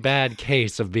particularly bad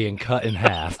case of being cut in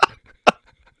half.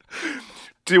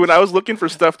 Dude, when I was looking for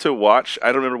stuff to watch, I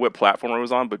don't remember what platform it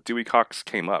was on, but Dewey Cox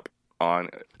came up on.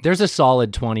 There's a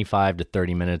solid 25 to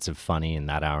 30 minutes of funny in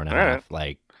that hour and a half.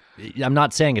 Like, I'm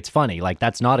not saying it's funny. Like,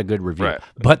 that's not a good review.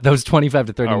 But those 25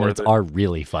 to 30 minutes are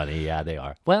really funny. Yeah, they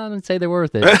are. Well, I didn't say they're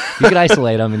worth it. You could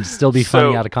isolate them and still be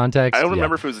funny out of context. I don't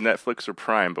remember if it was Netflix or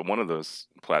Prime, but one of those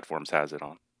platforms has it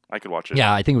on. I could watch it.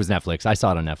 Yeah, I think it was Netflix. I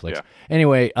saw it on Netflix. Yeah.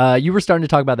 Anyway, you were starting to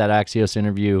talk about that Axios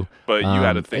interview. But you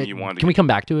had a thing you wanted to... Can we come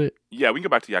back to it? Yeah, we can go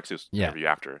back to the Axios interview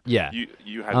after. Yeah.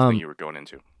 You had a thing you were going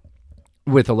into.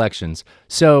 With elections.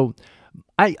 So,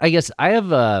 I guess I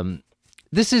have...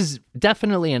 this is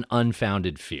definitely an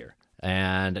unfounded fear.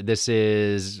 And this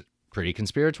is pretty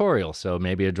conspiratorial, so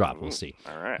maybe a drop. We'll see.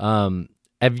 All right.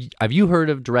 Have you heard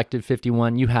of Directive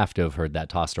 51? You have to have heard that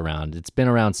tossed around. It's been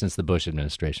around since the Bush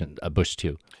administration, Bush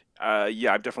 2.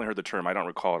 Yeah, I've definitely heard the term. I don't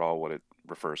recall at all what it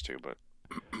refers to, but...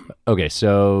 Okay,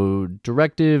 so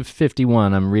Directive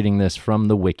 51, I'm reading this from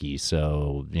the wiki,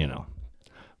 so,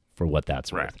 for what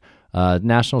that's worth.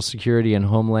 National Security and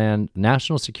Homeland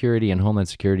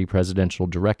Security Presidential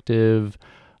Directive,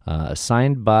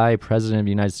 signed by President of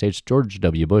the United States George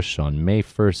W. Bush on May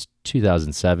 1st,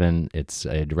 2007. It's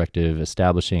a directive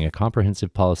establishing a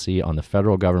comprehensive policy on the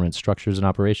federal government structures and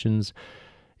operations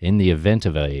in the event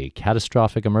of a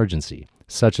catastrophic emergency.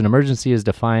 Such an emergency is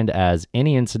defined as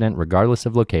any incident, regardless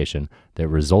of location, that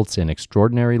results in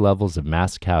extraordinary levels of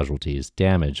mass casualties,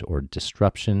 damage, or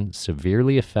disruption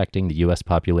severely affecting the U.S.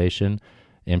 population,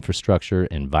 infrastructure,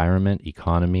 environment,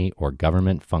 economy, or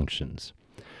government functions.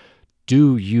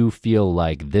 Do you feel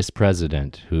like this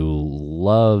president, who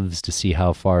loves to see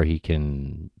how far he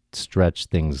can stretch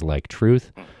things like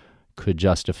truth, could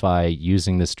justify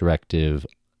using this directive,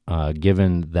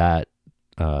 given that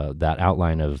that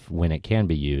outline of when it can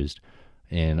be used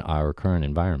in our current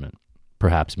environment?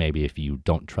 Perhaps maybe if you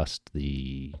don't trust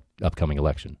the upcoming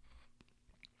election.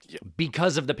 Yeah.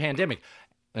 Because of the pandemic.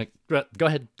 Go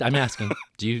ahead. I'm asking.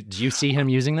 Do you see him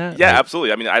using that? Yeah,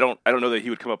 absolutely. I mean, I don't know that he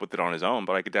would come up with it on his own,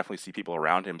 but I could definitely see people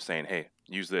around him saying, "Hey,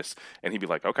 use this," and he'd be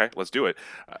like, "Okay, let's do it."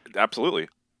 Absolutely.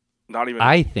 Not even.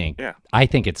 I think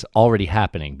it's already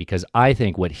happening, because I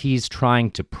think what he's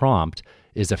trying to prompt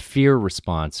is a fear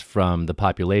response from the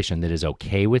population that is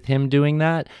okay with him doing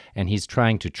that, and he's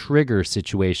trying to trigger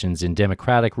situations in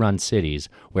Democratic-run cities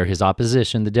where his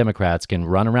opposition, the Democrats, can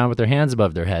run around with their hands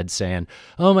above their heads saying,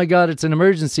 "Oh my God, it's an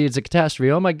emergency, it's a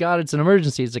catastrophe. Oh my God, it's an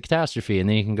emergency, it's a catastrophe." And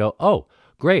then you can go, "Oh,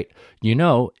 great.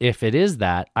 If it is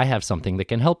that, I have something that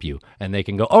can help you." And they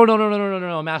can go, "Oh,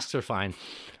 no, masks are fine."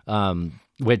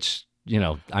 Which,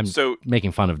 I'm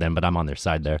making fun of them, but I'm on their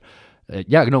side there.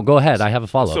 Go ahead. I have a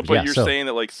follow-up. But you're saying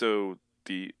that,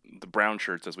 the brown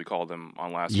shirts, as we called them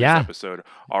on last week's episode,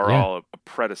 are all a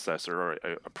predecessor or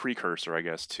a precursor, I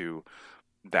guess, to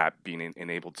that being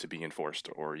enabled to be enforced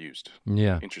or used.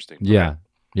 Yeah. Interesting. Yeah. Okay.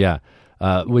 Yeah.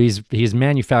 Well, he's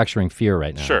manufacturing fear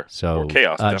right now. Sure. So or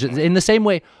chaos. In the same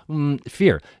way,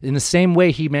 fear. In the same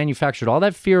way he manufactured all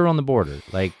that fear on the border,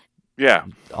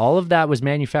 all of that was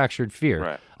manufactured fear.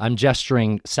 Right. I'm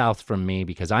gesturing south from me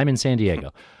because I'm in San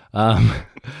Diego.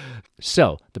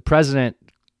 So the president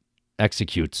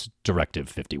executes Directive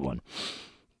 51.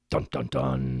 Dun, dun,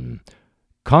 dun.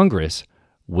 Congress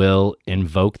will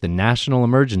invoke the National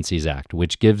Emergencies Act,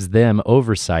 which gives them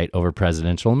oversight over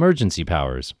presidential emergency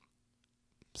powers.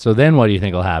 So then what do you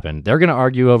think will happen? They're going to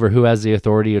argue over who has the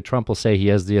authority. Trump will say he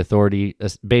has the authority.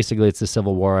 Basically, it's the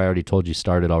civil war I already told you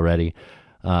started already.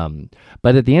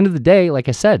 But at the end of the day, like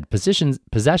I said, possession's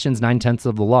 9/10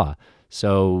 of the law.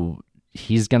 So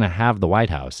he's going to have the White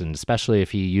House, and especially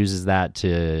if he uses that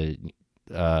to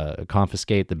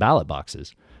confiscate the ballot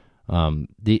boxes.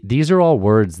 These are all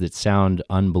words that sound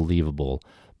unbelievable,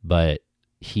 but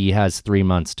he has 3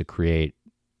 months to create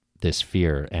this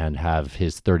fear and have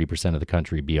his 30% of the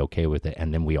country be okay with it,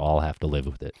 and then we all have to live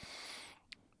with it.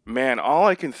 Man, all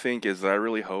I can think is that I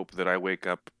really hope that I wake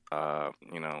up,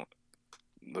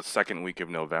 the second week of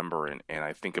November and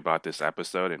I think about this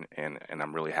episode and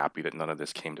I'm really happy that none of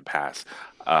this came to pass.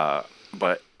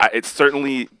 But it's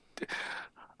certainly,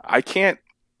 I can't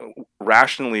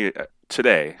rationally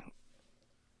today,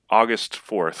 August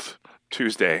 4th,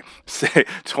 Tuesday, say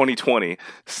 2020,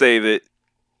 say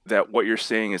that what you're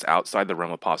saying is outside the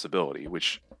realm of possibility,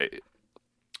 which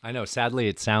I know. Sadly,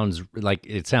 it sounds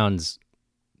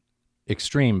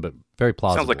extreme, but very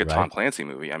plausible. sounds like a right? Tom Clancy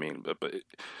movie. I mean, but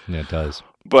Yeah, it does.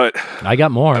 but I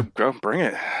got more. go bring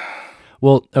it.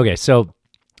 Well, okay, so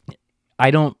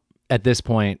I don't at this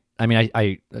point. I mean,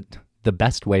 I the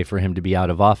best way for him to be out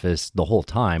of office the whole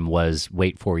time was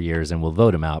wait 4 years and we'll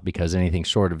vote him out, because anything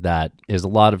short of that is a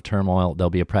lot of turmoil. There'll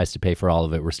be a price to pay for all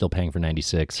of it. We're still paying for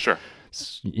 96. Sure.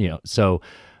 So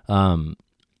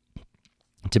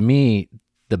to me,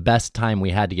 the best time we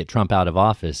had to get Trump out of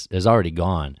office is already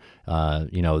gone.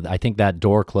 I think that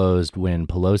door closed when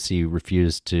Pelosi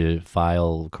refused to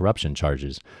file corruption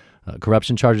charges.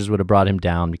 Corruption charges would have brought him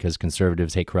down because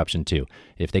conservatives hate corruption too.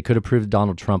 If they could have proved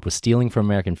Donald Trump was stealing from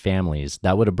American families,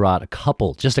 that would have brought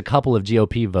just a couple of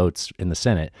GOP votes in the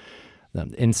Senate.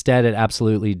 Instead, it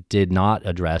absolutely did not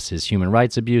address his human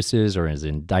rights abuses or his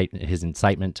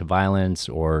incitement to violence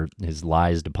or his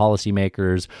lies to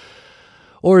policymakers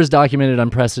or his documented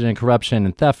unprecedented corruption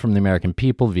and theft from the American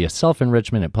people via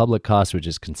self-enrichment at public cost, which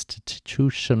is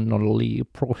constitutionally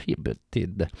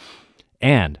prohibited.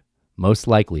 And most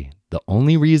likely, the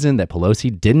only reason that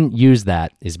Pelosi didn't use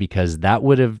that is because that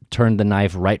would have turned the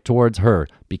knife right towards her,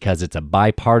 because it's a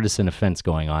bipartisan offense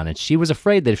going on. And she was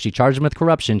afraid that if she charged him with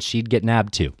corruption, she'd get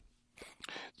nabbed too.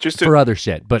 For other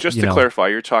shit. But just to clarify,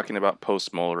 you're talking about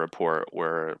post-Mueller report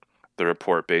where the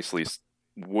report basically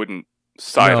wouldn't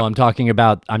side. No, I'm talking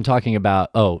about, I'm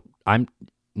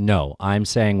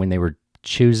saying when they were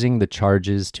choosing the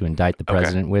charges to indict the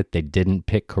president with, they didn't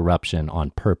pick corruption on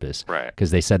purpose. Right.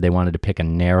 Because they said they wanted to pick a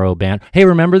narrow band. Hey,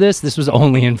 remember this? This was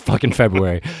only in fucking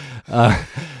February.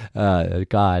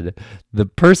 God. The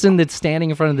person that's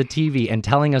standing in front of the TV and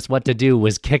telling us what to do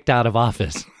was kicked out of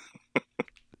office.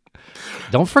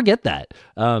 Don't forget that.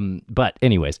 But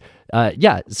anyways,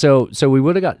 so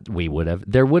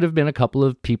there would have been a couple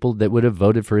of people that would have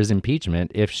voted for his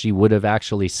impeachment if she would have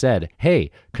actually said,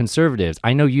 hey, conservatives,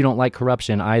 I know you don't like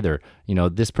corruption either.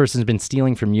 This person's been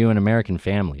stealing from you and American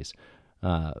families.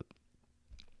 I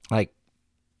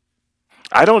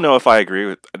don't know if I agree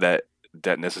with that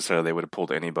necessarily they would have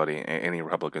pulled any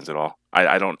Republicans at all.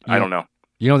 I don't know.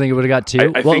 You don't think it would have got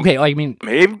two?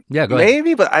 Maybe. Yeah, go ahead.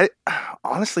 Maybe, but I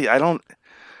honestly, I don't.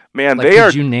 Man,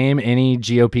 could you name any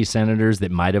GOP senators that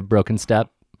might have broken step?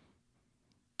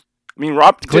 I mean,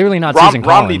 clearly not Susan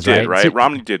Romney Collins, did, right?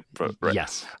 Romney did, right?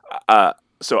 Yes.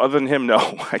 So other than him, no,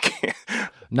 I can't.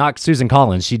 Not Susan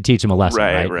Collins. She'd teach him a lesson,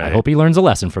 right? Right. I hope he learns a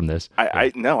lesson from this.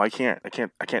 I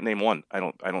can't name one. I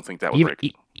don't think that would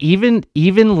break. Even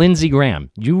Lindsey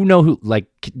Graham. You know who?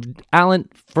 Alan,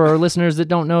 for our listeners that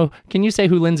don't know, can you say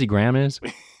who Lindsey Graham is?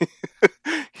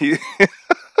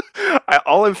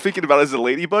 All I'm thinking about is the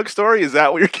Ladybug story. Is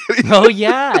that what you're getting? Oh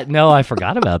yeah, no, I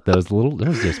forgot about those little.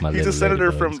 Those just my. He's a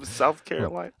senator ladybugs. from South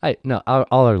Carolina.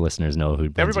 All our listeners know who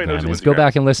Everybody knows Lindsey Graham who is. Lindsey Go Graham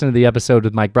back and listen to the episode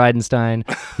with Mike Bridenstine.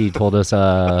 He told us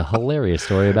a hilarious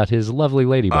story about his lovely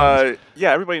ladybugs.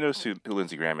 Yeah, everybody knows who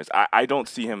Lindsey Graham is. I don't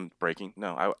see him breaking.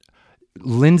 No,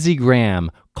 Lindsey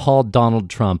Graham called Donald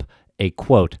Trump a,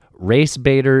 quote, race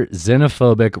baiter,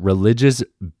 xenophobic, religious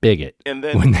bigot, and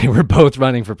then, when they were both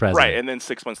running for president. Right, and then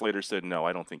 6 months later said, no,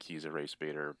 I don't think he's a race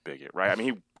baiter or bigot, right? I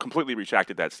mean, he completely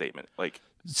retracted that statement.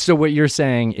 So what you're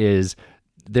saying is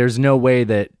there's no way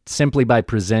that simply by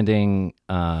presenting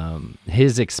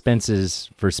his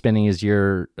expenses for spending his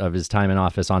year of his time in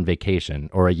office on vacation,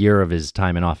 or a year of his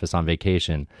time in office on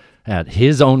vacation at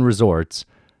his own resorts,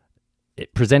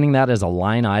 presenting that as a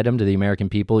line item to the American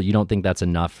people, you don't think that's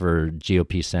enough for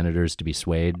GOP senators to be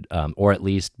swayed, or at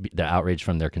least the outrage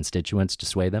from their constituents to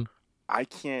sway them? I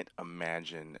can't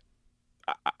imagine.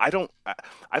 I don't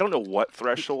know what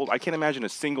threshold. I can't imagine a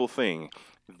single thing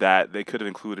that they could have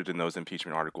included in those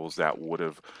impeachment articles that would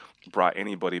have brought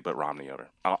anybody but Romney over.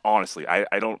 Honestly,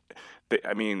 I don't.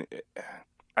 I mean,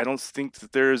 I don't think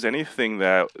that there's anything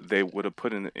that they would have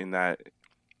put in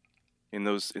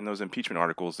those impeachment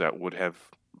articles that would have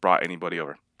brought anybody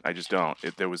over. I just don't.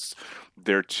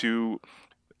 They're too.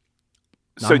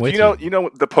 So do you know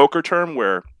the poker term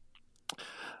where?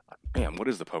 Man, what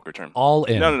is the poker term? All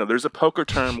in. No. There's a poker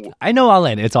term. I know all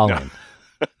in. It's all in.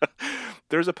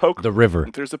 There's a poker. The river.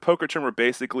 There's a poker term where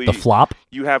basically the flop.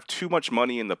 You have too much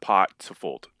money in the pot to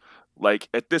fold. Like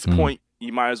at this point,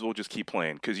 you might as well just keep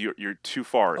playing because you're too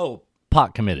far. Oh,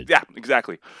 pot committed. Yeah,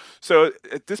 exactly. So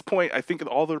at this point, I think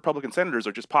all the Republican senators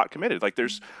are just pot committed. Like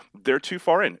they're too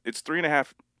far in. It's 3.5.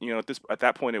 You know, at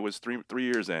that point, it was three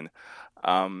years in.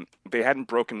 They hadn't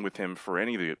broken with him for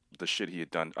any of the shit he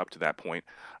had done up to that point.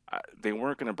 They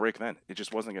weren't going to break then. It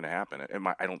just wasn't going to happen.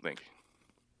 I don't think.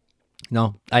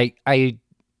 No, I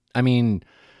mean,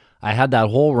 I had that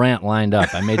whole rant lined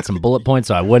up. I made some bullet points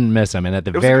so I wouldn't miss them. And at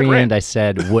the very end, I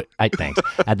said, thanks.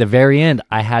 At the very end,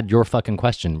 I had your fucking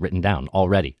question written down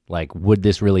already. Like, would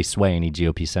this really sway any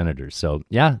GOP senators? So,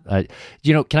 yeah.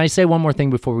 Can I say one more thing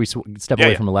before we step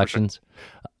away from elections?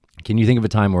 Sure. Can you think of a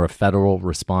time where a federal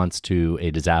response to a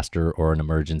disaster or an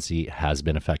emergency has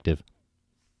been effective?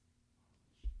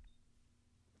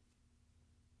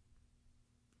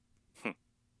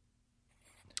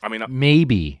 I mean,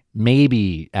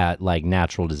 maybe at like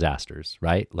natural disasters,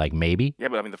 right? Like maybe. Yeah,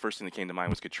 but I mean, the first thing that came to mind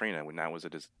was Katrina when that was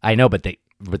a disaster. I know, but they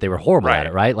were horrible at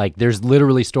it, right? Like there's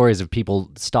literally stories of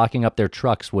people stocking up their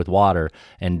trucks with water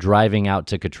and driving out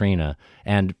to Katrina,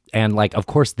 and like of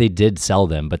course they did sell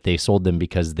them, but they sold them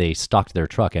because they stocked their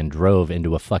truck and drove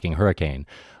into a fucking hurricane.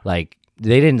 Like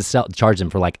they didn't charge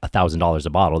them for like $1,000 a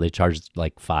bottle. They charged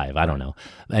like $5. I don't know.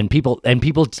 And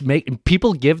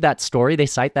people give that story. They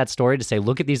cite that story to say,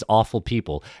 look at these awful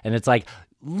people. And it's like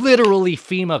literally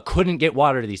FEMA couldn't get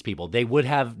water to these people. They would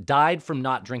have died from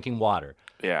not drinking water.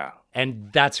 Yeah. And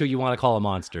that's who you want to call a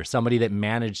monster. Somebody that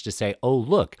managed to say, oh,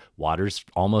 look, water's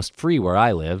almost free where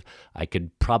I live. I could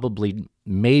probably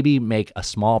maybe make a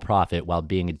small profit while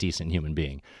being a decent human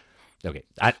being. Okay,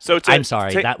 I'm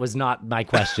sorry. That was not my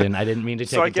question. I didn't mean to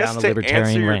take it down a libertarian rant. So I guess to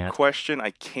answer your question, I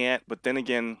can't. But then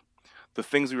again, the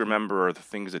things we remember are the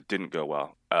things that didn't go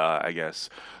well, I guess.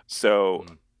 So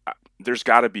there's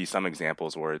got to be some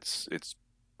examples where it's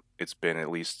been at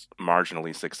least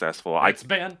marginally successful. I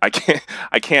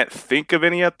can't think of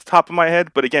any at the top of my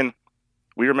head. But again,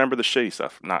 we remember the shitty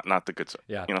stuff, not the good stuff.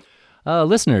 Yeah. You know?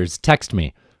 Listeners, text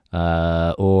me.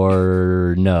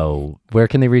 Or no. Where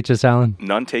can they reach us, Alan?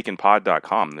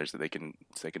 nonetakenpod.com. They can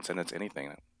send us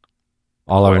anything.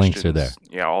 All our links are there.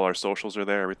 Yeah, all our socials are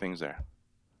there. Everything's there.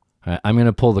 All right, I'm going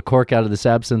to pull the cork out of this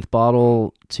absinthe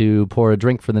bottle to pour a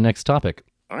drink for the next topic.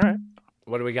 All right.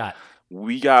 What do we got?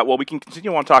 We can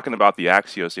continue on talking about the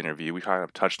Axios interview. We kind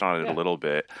of touched on it a little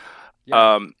bit.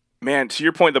 Yeah. Man, to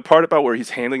your point, the part about where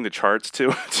he's handing the charts to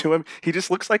him, he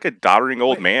just looks like a doddering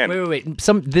old man. Wait.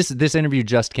 This interview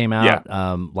just came out.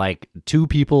 Yeah. Like 2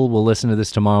 people will listen to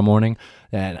this tomorrow morning,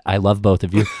 and I love both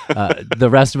of you. The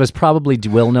rest of us probably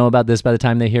will know about this by the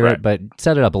time they hear it, but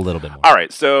set it up a little bit more. All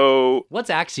right, so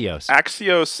what's Axios?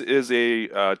 Axios is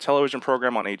a television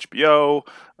program on HBO.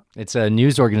 It's a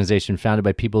news organization founded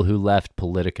by people who left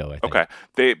Politico, I think.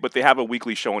 Okay, but they have a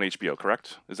weekly show on HBO,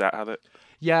 correct? Is that how that?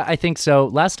 Yeah, I think so.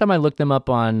 Last time I looked them up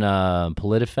on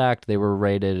PolitiFact, they were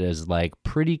rated as like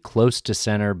pretty close to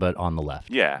center, but on the left.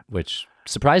 Yeah. Which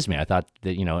surprised me. I thought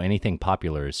that, anything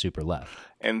popular is super left.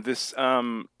 And this,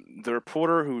 the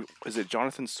reporter who, is it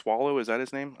Jonathan Swallow? Is that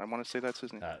his name? I want to say that's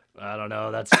his name. I don't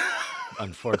know. That's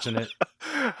unfortunate.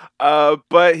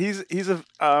 But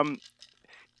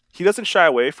he doesn't shy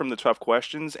away from the tough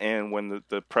questions, and when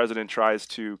the president tries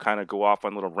to kind of go off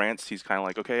on little rants, he's kind of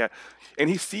like, okay, and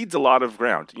he cedes a lot of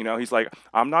ground. He's like,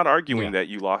 I'm not arguing that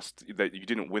you lost, that you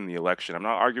didn't win the election. I'm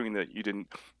not arguing that you didn't,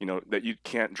 that you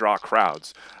can't draw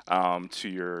crowds to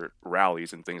your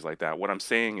rallies and things like that. What I'm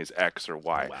saying is X or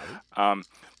Y. Wow.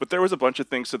 But there was a bunch of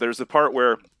things. So there's a part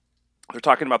where they're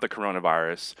talking about the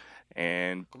coronavirus.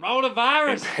 And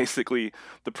basically,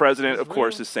 the president, of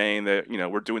course, is saying that,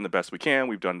 we're doing the best we can.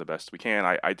 We've done the best we can.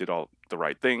 I did all the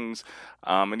right things.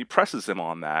 And he presses him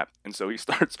on that. And so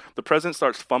the president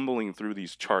starts fumbling through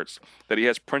these charts that he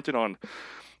has printed on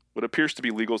what appears to be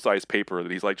legal-sized paper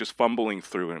that he's like just fumbling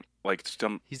through. And like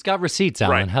he's got receipts,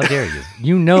 Alan. Right. How dare you?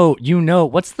 You know.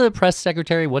 What's the press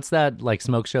secretary? What's that like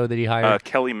smoke show that he hired?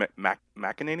 Kelly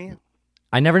McEnany?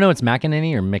 I never know it's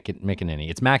McEnany or McEnany.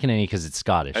 It's McEnany because it's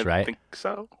Scottish, right? I think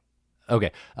so.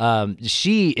 Okay.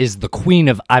 She is the queen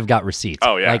of I've got receipts.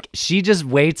 Oh, yeah. Like, she just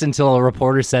waits until a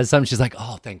reporter says something. She's like,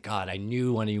 oh, thank God. I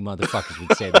knew one of you motherfuckers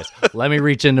would say this. Let me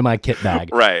reach into my kit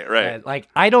bag. Right. And, like,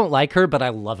 I don't like her, but I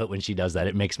love it when she does that.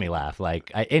 It makes me laugh.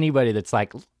 Like, anybody that's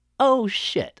like, oh,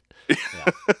 shit.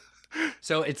 Yeah.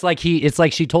 So it's like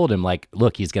she told him, like,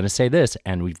 look, he's going to say this,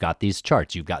 and we've got these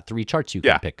charts. You've got 3 charts you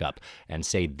can pick up and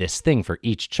say this thing for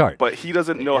each chart. But he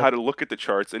doesn't know how to look at the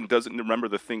charts and doesn't remember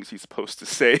the things he's supposed to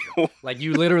say. Like,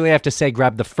 you literally have to say,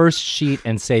 grab the first sheet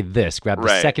and say this. Grab the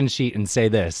Right. second sheet and say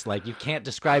this. Like, you can't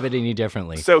describe it any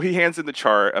differently. So he hands in the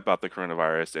chart about the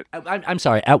coronavirus. I'm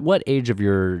sorry. At what age of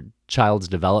your child's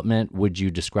development would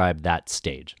you describe that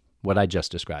stage? What I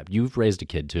just described. You've raised a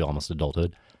kid to almost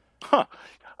adulthood.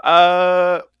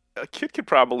 A kid could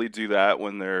probably do that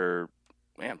when they're,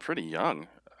 man, pretty young.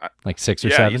 Like 6 or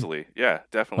Yeah, 7? easily. Yeah,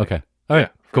 definitely. Okay. All right.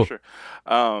 Yeah, Cool. for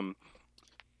sure.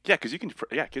 Yeah, because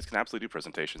kids can absolutely do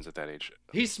presentations at that age.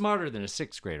 He's smarter than a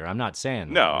 6th grader. I'm not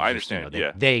saying. No, that. I It's just, understand, they,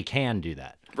 yeah. They can do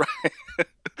that.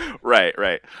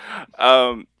 Right.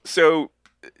 So,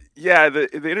 yeah,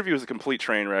 the interview was a complete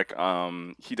train wreck.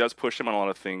 He does push him on a lot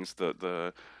of things,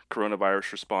 the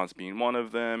coronavirus response being one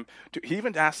of them. He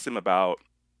even asked him about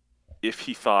if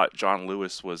he thought John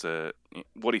Lewis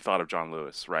what he thought of John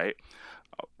Lewis, right?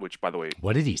 Which, by the way,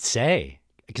 What did he say?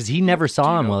 Because he never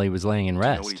saw him while he was laying in you know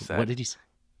rest. what he said? What did he say?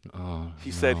 Oh,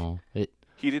 He said no.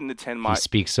 he didn't attend He my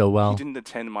speaks so well. he didn't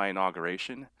attend my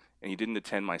inauguration, and he didn't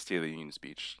attend my State of the Union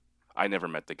speech. I never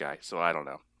met the guy, so I don't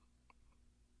know.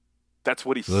 That's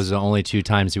what he said. Those are the only 2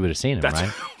 times you would have seen him,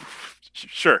 right?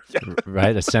 Sure. Yeah.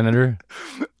 Right? A senator?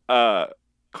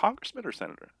 Congressman or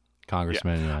senator?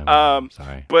 Congressman? Yeah.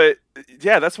 Sorry. But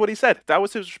yeah, that's what he said. That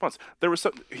was his response.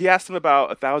 He asked him about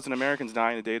 1,000 Americans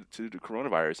dying a day to the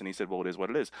coronavirus, and he said, "Well, it is what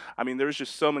it is." I mean, there's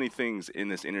just so many things in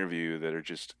this interview that are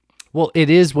just. Well, it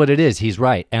is what it is. He's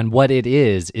right. And what it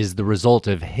is the result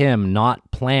of him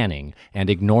not planning and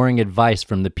ignoring advice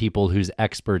from the people who's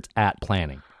experts at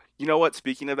planning. You know what?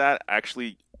 Speaking of that,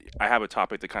 actually, I have a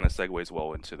topic that kind of segues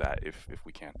well into that, if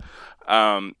we can.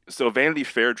 So Vanity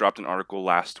Fair dropped an article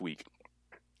last week.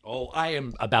 Oh, I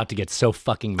am about to get so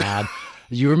fucking mad.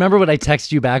 You remember what I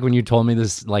texted you back when you told me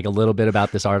this, like, a little bit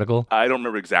about this article? I don't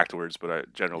remember exact words,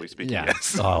 but generally speaking,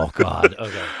 yes. Oh, God.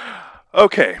 Okay.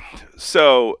 Okay,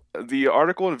 so the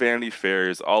article in Vanity Fair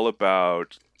is all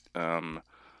about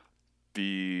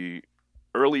the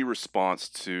early response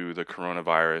to the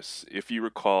coronavirus. If you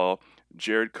recall,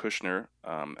 Jared Kushner,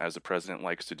 as the president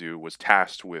likes to do, was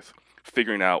tasked with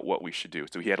figuring out what we should do.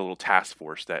 So he had a little task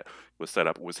force that was set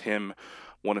up. It was him,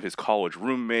 one of his college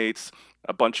roommates,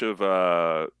 a bunch of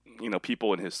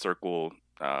people in his circle,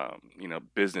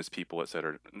 business people, et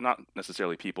cetera. Not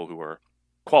necessarily people who are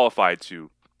qualified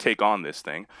to take on this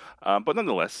thing, but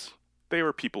nonetheless, they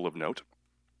were people of note.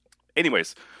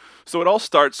 Anyways, so it all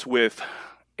starts with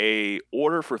a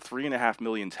order for 3.5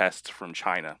 million tests from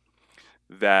China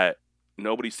that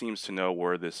nobody seems to know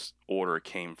where this order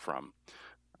came from.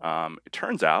 It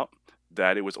turns out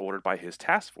that it was ordered by his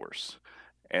task force,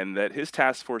 and that his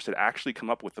task force had actually come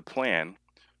up with a plan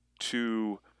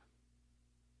to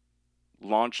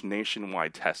launch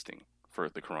nationwide testing for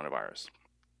the coronavirus.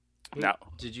 Now,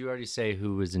 did you already say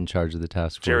who was in charge of the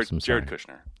task Jared force? I'm sorry.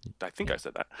 Kushner. I think I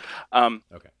said that.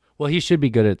 Okay. Well, he should be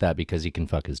good at that because he can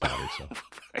fuck his daughter. So.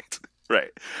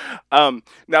 Right.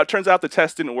 Now, it turns out the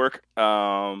test didn't work,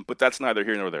 but that's neither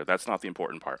here nor there. That's not the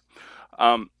important part.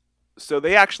 So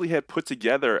they actually had put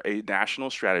together a national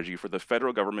strategy for the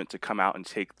federal government to come out and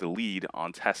take the lead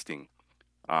on testing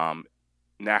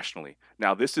nationally.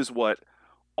 Now, this is what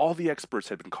all the experts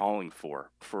had been calling for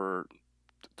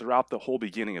throughout the whole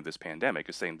beginning of this pandemic,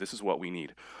 is saying this is what we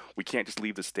need. We can't just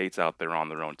leave the states out there on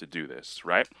their own to do this,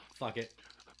 right? Fuck it.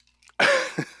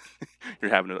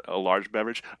 You're having a large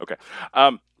beverage? Okay.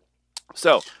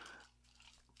 So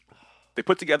they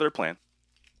put together a plan.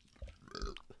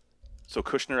 So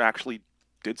Kushner actually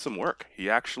did some work. He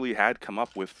actually had come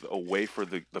up with a way for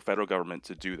the federal government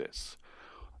to do this.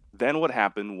 Then what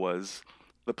happened was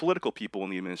the political people in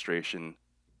the administration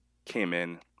came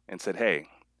in and said, hey,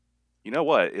 you know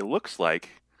what? It looks like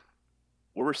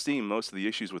where we're seeing most of the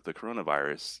issues with the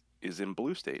coronavirus is in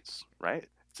blue states, right?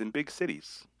 It's in big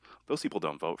cities. Those people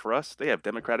don't vote for us. They have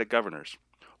Democratic governors.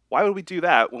 Why would we do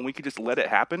that when we could just let it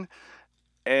happen?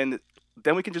 And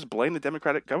then we can just blame the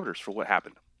Democratic governors for what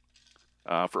happened,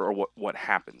 for what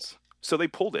happens. So they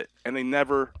pulled it, and they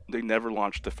never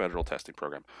launched the federal testing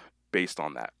program based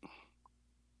on that.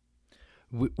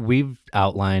 We've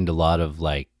outlined a lot of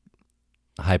like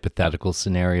hypothetical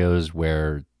scenarios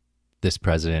where this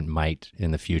president might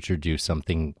in the future do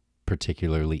something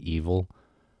particularly evil.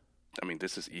 I mean,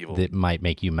 this is evil. that might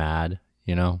make you mad,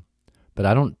 you know? But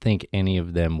I don't think any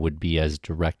of them would be as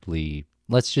directly,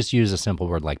 let's just use a simple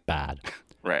word like bad,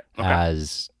 Right. Okay.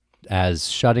 as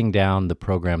shutting down the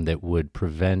program that would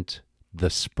prevent the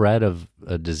spread of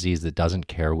a disease that doesn't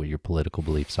care what your political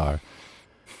beliefs are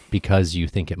because you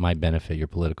think it might benefit your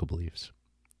political beliefs.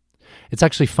 It's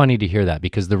actually funny to hear that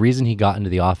because the reason he got into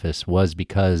the office was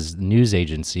because news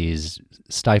agencies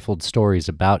stifled stories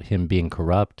about him being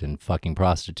corrupt and fucking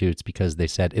prostitutes because they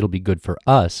said it'll be good for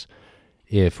us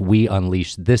if we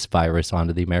unleash this virus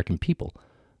onto the American people,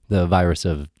 the virus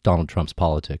of Donald Trump's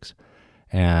politics.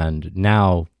 And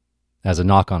now, as a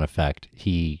knock-on effect,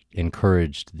 he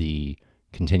encouraged the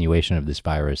continuation of this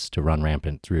virus to run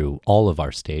rampant through all of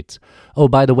our states. Oh,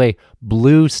 by the way,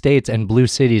 blue states and blue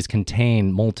cities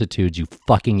contain multitudes, you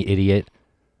fucking idiot.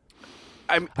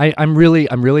 I'm really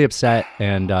upset,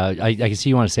 and I can see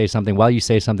you want to say something. While you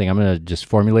say something, I'm going to just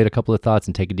formulate a couple of thoughts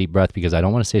and take a deep breath because I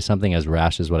don't want to say something as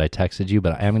rash as what I texted you,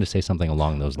 but I am going to say something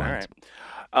along those lines.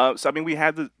 All right. So, I mean, we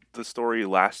had the story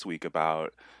last week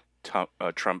about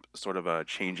Trump sort of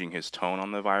changing his tone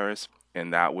on the virus,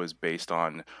 and that was based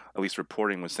on, at least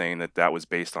reporting was saying that was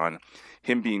based on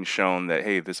him being shown that,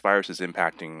 hey, this virus is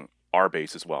impacting our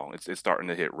base as well. It's starting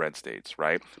to hit red states,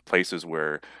 right? Places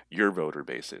where your voter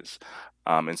base is.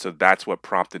 And so that's what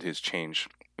prompted his change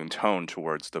in tone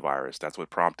towards the virus. That's what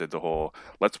prompted the whole,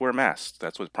 let's wear masks.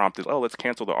 That's what prompted, let's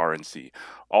cancel the RNC.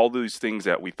 All these things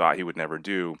that we thought he would never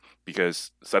do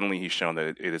because suddenly he's shown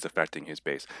that it is affecting his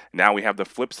base. Now we have the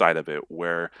flip side of it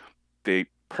where they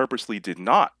purposely did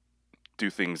not do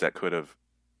things that could have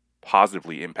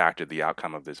positively impacted the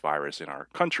outcome of this virus in our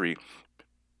country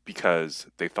because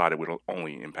they thought it would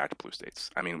only impact blue states.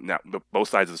 I mean, now both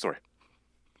sides of the story.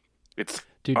 It's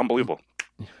unbelievable.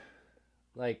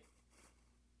 Like,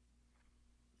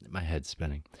 my head's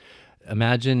spinning.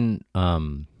 Imagine,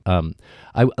 let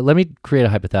me create a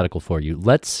hypothetical for you.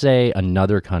 Let's say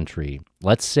another country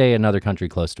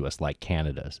close to us, like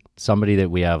Canada, somebody that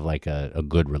we have like a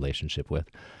good relationship with.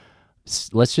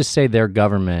 Let's just say their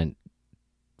government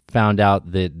found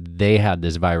out that they had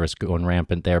this virus going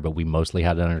rampant there, but we mostly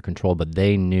had it under control, but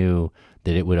they knew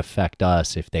that it would affect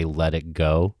us if they let it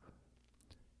go.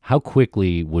 How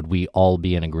quickly would we all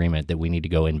be in agreement that we need to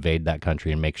go invade that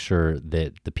country and make sure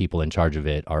that the people in charge of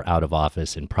it are out of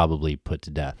office and probably put to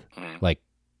death? Like,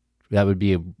 that would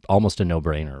be almost a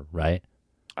no-brainer, right?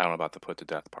 I don't know about the put to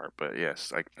death part, but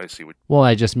yes, I see what. Well,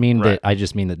 I just mean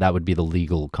that would be the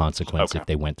legal consequence if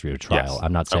they went through a trial. Yes.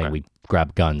 I'm not saying we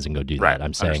grab guns and go do that.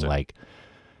 I'm saying like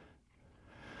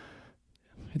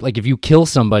if you kill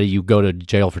somebody, you go to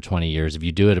jail for 20 years. If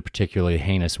you do it a particularly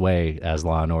heinous way, as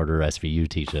Law and Order SVU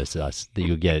teaches us, that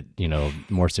you get,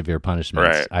 more severe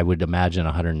punishments. Right. I would imagine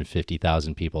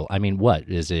 150,000 people. I mean, what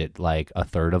is it, like a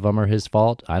third of them are his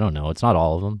fault? I don't know. It's not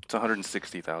all of them. It's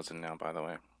 160,000 now, by the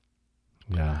way.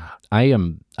 Yeah,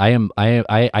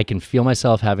 I can feel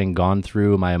myself having gone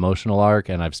through my emotional arc,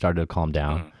 and I've started to calm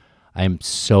down. I am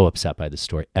so upset by this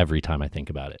story every time I think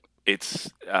about it.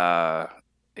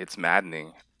 It's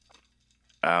maddening.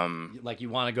 Like, you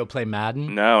want to go play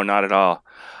Madden? No, not at all.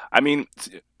 I mean,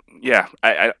 yeah,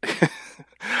 I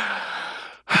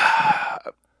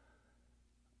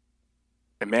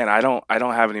man, I don't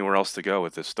have anywhere else to go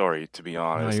with this story, to be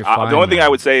honest. You're fine, the only thing man. I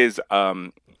would say is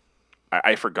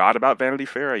I forgot about Vanity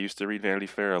Fair. I used to read Vanity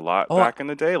Fair a lot back in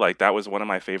the day. Like, that was one of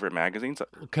my favorite magazines.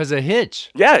 Because of Hitch.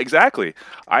 Yeah, exactly.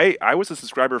 I was a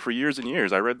subscriber for years and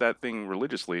years. I read that thing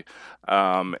religiously.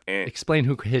 And Explain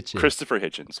who Hitch is. Christopher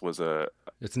Hitchens was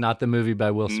It's not the movie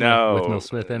by Will Smith with Will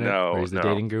Smith in it? No, where he's the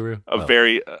dating guru? A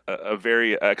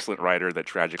very excellent writer that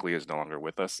tragically is no longer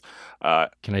with us.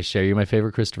 Can I share you my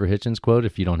favorite Christopher Hitchens quote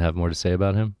if you don't have more to say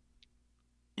about him?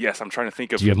 Yes, I'm trying to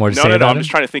think of. Do you have more to say No, about I'm him? just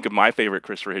trying to think of my favorite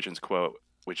Christopher Hitchens quote,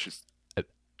 which is.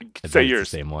 Say yours.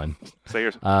 The same one. Say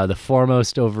yours. The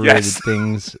foremost overrated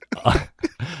things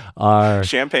are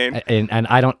champagne, and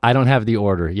I don't have the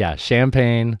order. Yeah,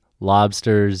 champagne,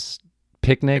 lobsters,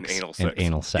 picnics, and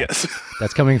anal sex. Yes.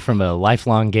 That's coming from a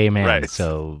lifelong gay man, right.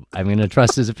 So I'm going to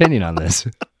trust his opinion on this.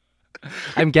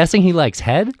 I'm guessing he likes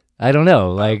head. I don't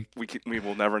know. Like, we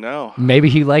will never know. Maybe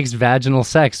he likes vaginal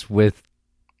sex with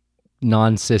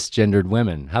non-cisgendered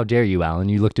women. How dare you, Alan?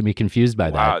 You looked at me confused by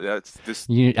that. Wow, that's this.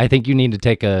 I think you need to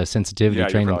take a sensitivity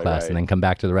training class right. and then come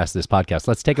back to the rest of this podcast.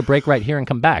 Let's take a break right here and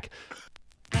come back.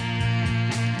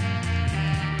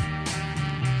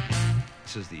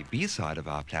 This is the B-side of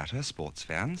our platter, sports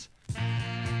fans.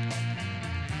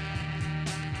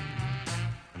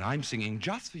 And I'm singing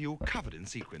just for you, covered in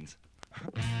sequins.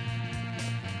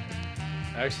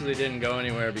 I actually didn't go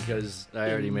anywhere because I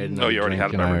already made Oh, you already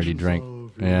had a and I beverage? already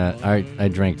drank. Yeah, I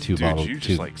drank two Dude, bottles. you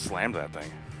just like slammed that thing.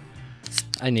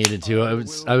 I needed to. I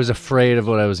was afraid of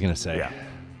what I was gonna say. Yeah.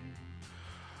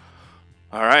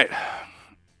 All right.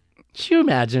 Could you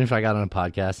imagine if I got on a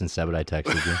podcast and said what I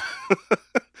texted you?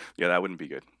 Yeah, that wouldn't be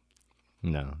good.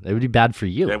 No, it would be bad for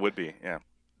you. That would be. Yeah.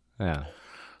 Yeah.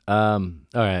 All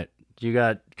right. You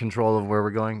got control of where we're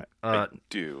going. I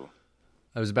do.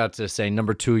 I was about to say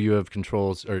number 2, you have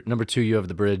controls, or number 2, you have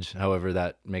the bridge. However,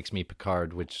 that makes me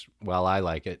Picard, which, while I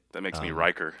like it, That makes me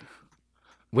Riker.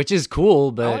 which is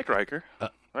cool, but I like Riker.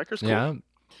 Riker's cool. yeah,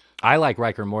 I like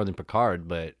Riker more than Picard,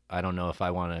 but I don't know if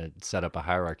I want to set up a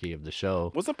hierarchy of the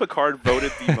show. Wasn't Picard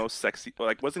voted the most sexy?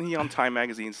 Like, wasn't he on Time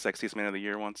Magazine's Sexiest Man of the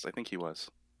Year once? I think he was.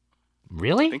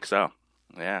 Really? I think so.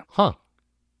 Yeah. Huh.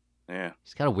 Yeah.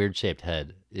 He's got a weird shaped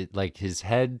head. It like his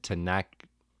head to neck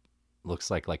looks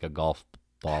like a golf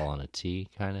ball on a tee,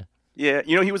 kind of. Yeah.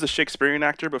 You know, he was a Shakespearean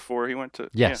actor before he went to.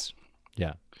 Yes.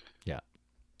 Yeah.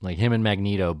 Like him and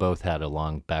Magneto both had a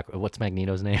long back. What's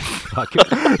Magneto's name? Fuck.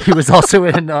 He was also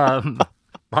in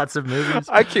lots of movies.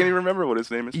 I can't even remember what his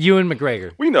name is. Ewan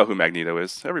McGregor. We know who Magneto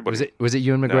is. Everybody. Was it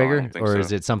Ewan No, I McGregor don't think or so.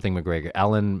 is it something McGregor?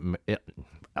 Alan.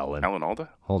 Alan Alda?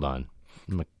 Hold on.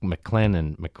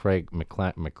 McLennan,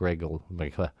 McGregor.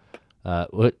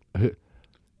 What?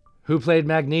 Who played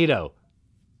Magneto?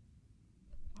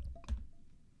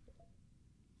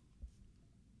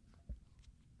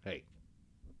 Hey,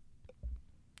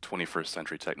 21st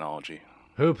century technology.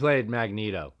 who played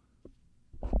Magneto?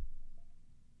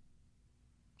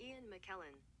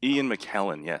 Ian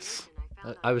McKellen, yes.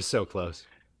 I was so close.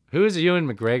 Who is Ewan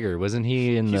McGregor? Wasn't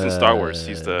he in He's the in Star Wars.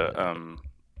 He's the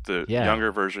yeah.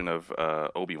 younger version of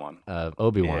Obi-Wan.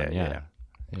 Obi-Wan? Yeah.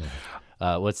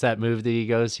 What's that move that he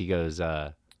goes? He goes.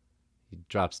 He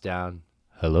drops down.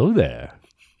 Hello there.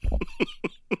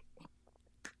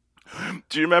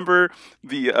 Do you remember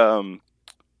the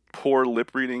poor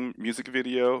lip reading music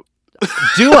video?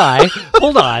 Do I?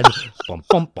 Hold on. Hold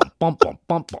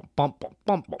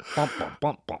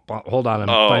on,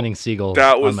 I'm finding seagulls.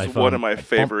 That was on my phone. one of my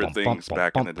favorite things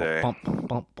back in the day.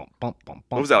 What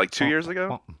was that, like 2 years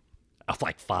ago?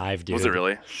 Like 5, dude. Was it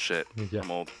really? Shit. Yeah. I'm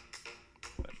old.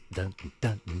 Dun,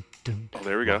 dun, dun, Oh,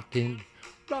 there we go.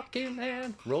 Rocking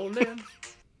and rolling.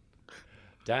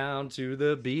 Down to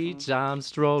the beach I'm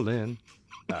strolling.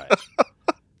 All right.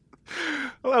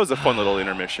 Well, that was a fun little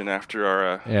intermission after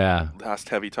our Yeah. last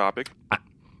heavy topic.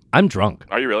 I'm drunk.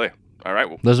 Are you really? All right.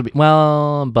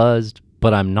 Well, I'm buzzed,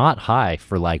 but I'm not high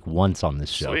for like once on this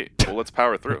show. sweet. Well, let's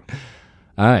power through.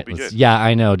 All right. Be good. Yeah,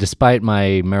 I know. Despite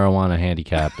my marijuana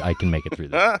handicap, I can make it through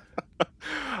this.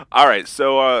 All right.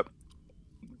 So,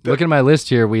 Looking at my list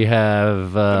here, we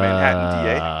have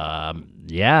Manhattan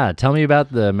Yeah, tell me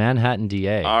about the Manhattan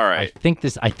DA. All right.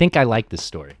 I think I like this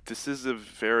story. this is a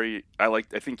very I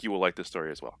think you will like this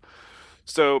story as well.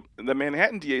 So the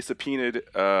Manhattan DA subpoenaed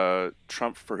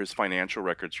Trump for his financial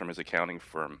records from his accounting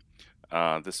firm.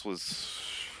 This was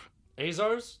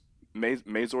Azores?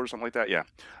 Mazor or something like that. Yeah,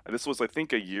 this was I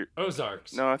think a year.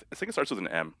 Ozarks. No, I think it starts with an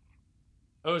M.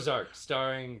 Ozark,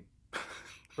 starring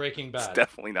Breaking It's Bad.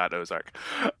 definitely not Ozark.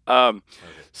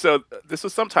 So this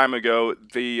was some time ago.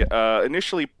 The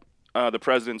initially the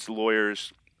president's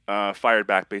lawyers fired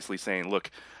back, basically saying, "Look,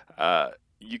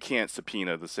 you can't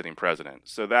subpoena the sitting president."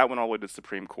 So that went all the way to the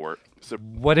Supreme Court. So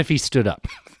What if he stood up?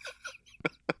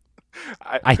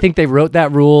 I think they wrote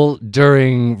that rule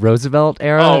during Roosevelt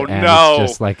era. Oh, and no.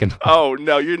 It's just like oh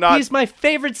no, you're not. He's my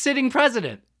favorite sitting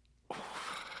president.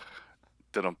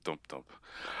 Dum-dum-dum-dum.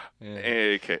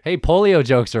 Okay. Hey, polio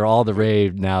jokes are all the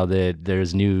rave now that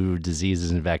there's new diseases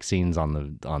and vaccines on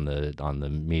the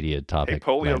media Hey, topic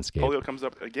polio. landscape. Polio comes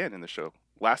up again in the show.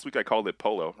 Last week I called it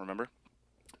polo. Remember?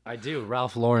 I do.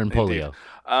 Ralph Lauren polio.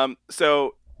 Indeed.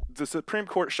 So the Supreme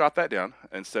Court shot that down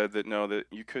and said that no, that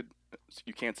you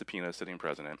can't subpoena a sitting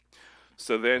president.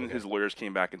 So then his lawyers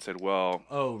came back and said, well,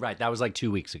 Oh, right. That was like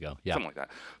 2 weeks ago. Yeah. something like that.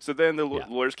 So then the Yeah.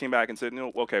 lawyers came back and said,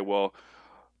 no, okay, well,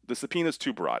 the subpoena's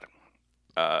too broad.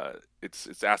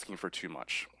 It's asking for too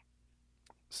much.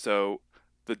 So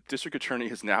the district attorney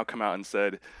has now come out and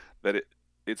said that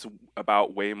it's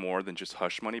about way more than just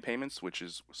hush money payments, which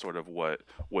is sort of what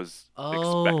was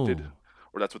expected,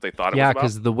 or that's what they thought it Yeah, was about.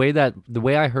 because the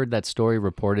way I heard that story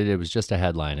reported, it was just a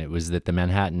headline. It was that the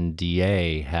Manhattan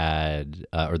DA had,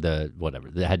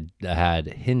 had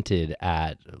hinted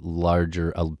at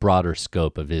a broader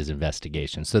scope of his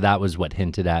investigation. So that was what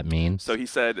hinted at means. So he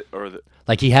said,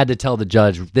 Like he had to tell the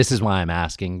judge, "This is why I'm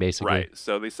asking," basically. right.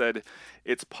 So they said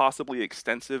it's possibly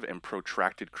extensive and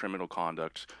protracted criminal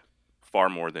conduct far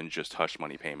more than just hush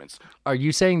money payments. Are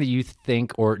you saying that you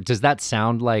think, or does that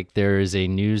sound like there is a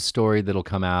news story that'll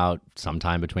come out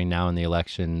sometime between now and the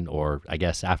election, or I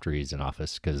guess after he's in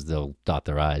office, because they'll dot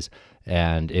their I's,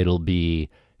 and it'll be,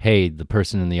 hey, the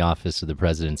person in the office of the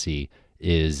presidency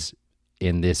is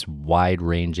in this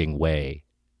wide-ranging way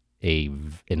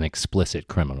an explicit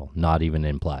criminal, not even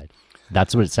implied.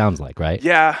 That's what it sounds like, right?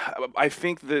 Yeah, I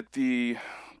think that the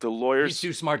lawyers... He's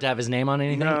too smart to have his name on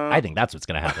anything? No. I think that's what's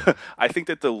going to happen. I think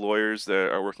that the lawyers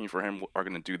that are working for him are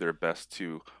going to do their best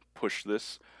to push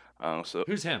this. So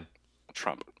Who's him?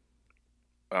 Trump.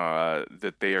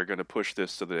 That they are going to push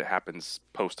this so that it happens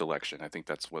post-election. I think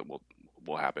that's what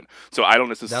will happen. So I don't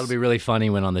necessarily... That'll be really funny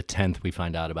when on the 10th we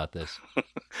find out about this.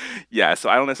 Yeah, so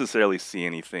I don't necessarily see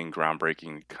anything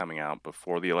groundbreaking coming out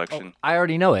before the election. I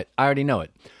already know it.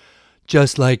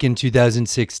 Just like in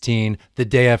 2016, the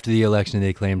day after the election,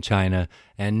 they claimed China,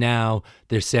 and now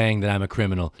they're saying that I'm a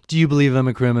criminal. Do you believe I'm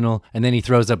a criminal? And then he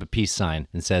throws up a peace sign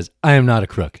and says, I am not a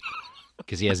crook,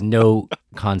 because he has no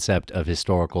concept of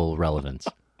historical relevance.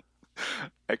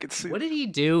 I could see. What did he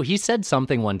do? He said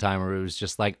something one time where it was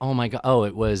just like, oh my God,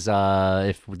 it was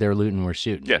if they're looting, we're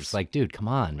shooting. Yes. It's like, dude, come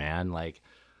on, man. Like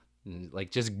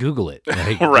just Google it.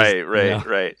 Like,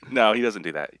 Right. No, he doesn't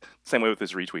do that. Same way with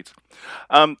his retweets.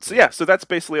 So that's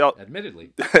basically all.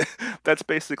 Admittedly. That's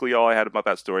basically all I had about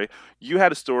that story. You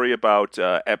had a story about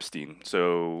Epstein,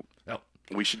 so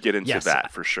we should get into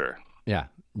that for sure. Yeah,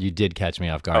 you did catch me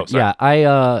off guard. Oh, sorry.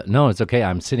 Yeah, no, it's okay.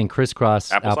 I'm sitting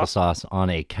crisscross applesauce on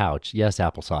a couch. Yes,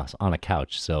 applesauce on a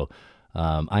couch. So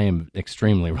I am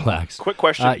extremely relaxed. Quick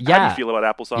question. How do you feel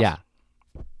about applesauce? Yeah.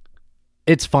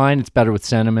 It's fine. It's better with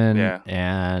cinnamon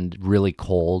and really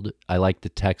cold. I like the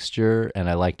texture, and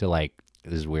I like to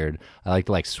this is weird. I like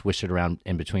to swish it around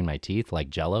in between my teeth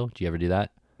like Jell-O. Do you ever do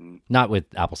that? Not with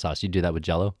applesauce. You do that with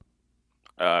Jell-O?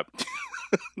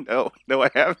 No, I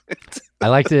haven't. I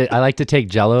like to take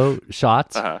Jell-O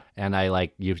shots, and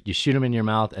I you shoot them in your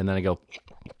mouth, and then I go.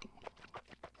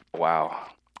 Wow.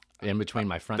 In between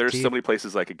my front There's teeth. so many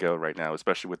places I could go right now,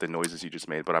 especially with the noises you just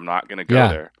made, but I'm not going to go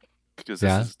there. Because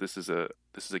this is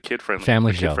a kid-friendly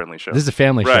family show. This is a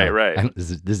family show. Right.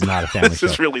 This is not a family show.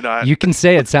 This is really not. You can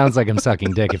say it sounds like I'm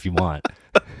sucking dick if you want.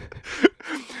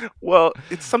 Well,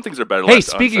 some things are better. Hey,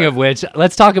 speaking of which,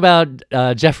 let's talk about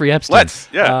Jeffrey Epstein.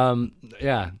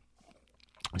 Yeah.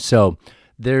 So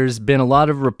there's been a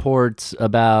lot of reports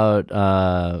about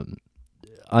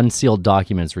unsealed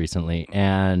documents recently,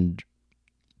 and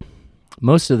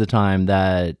most of the time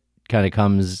that kind of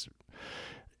comes...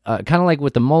 kind of like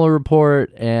with the Mueller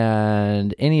report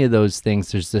and any of those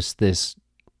things, there's this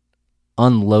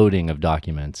unloading of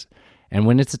documents. And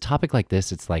when it's a topic like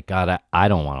this, it's like, God, I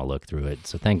don't want to look through it.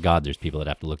 So thank God there's people that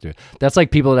have to look through it. That's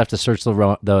like people that have to search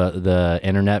the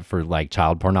internet for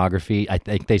child pornography. I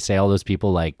think they say all those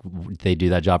people they do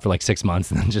that job for 6 months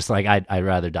and then just I'd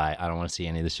rather die. I don't want to see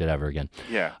any of this shit ever again.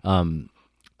 Yeah.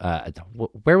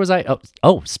 Where was I?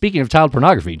 Oh, speaking of child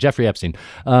pornography, Jeffrey Epstein.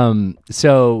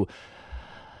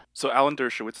 So Alan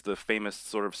Dershowitz, the famous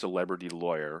sort of celebrity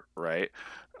lawyer, right,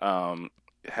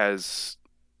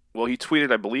 he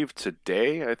tweeted, I believe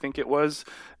today, I think it was,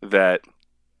 that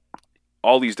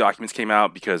all these documents came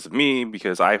out because of me,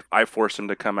 because I forced him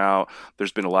to come out.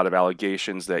 There's been a lot of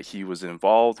allegations that he was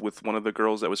involved with one of the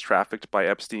girls that was trafficked by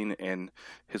Epstein and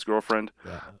his girlfriend.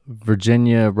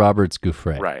 Virginia Roberts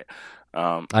Giuffre. Right.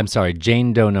 I'm sorry,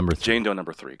 Jane Doe number 3. Jane Doe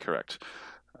number 3, correct.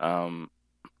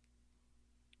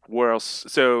 Where else?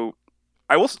 So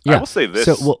I will say this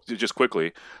just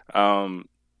quickly.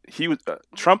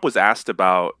 Trump was asked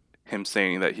about him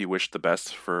saying that he wished the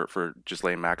best for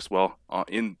Ghislaine Maxwell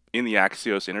in the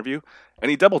Axios interview, and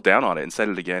he doubled down on it and said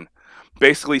it again,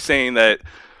 basically saying that,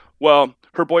 well,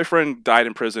 her boyfriend died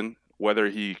in prison. Whether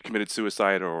he committed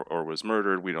suicide or was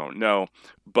murdered, we don't know.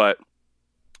 But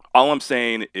all I'm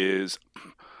saying is,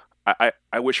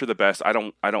 I wish her the best. I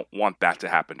don't want that to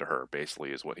happen to her.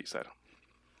 Basically, is what he said.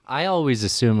 I always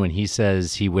assume when he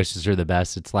says he wishes her the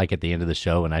best, it's like at the end of the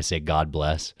show when I say God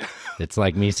bless. It's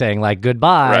like me saying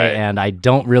goodbye, right. And I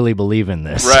don't really believe in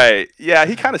this. Right. Yeah,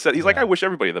 he kind of said, he's like, I wish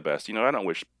everybody the best. I don't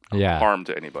wish harm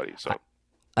to anybody. So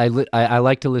I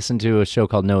like to listen to a show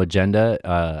called No Agenda.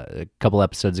 A couple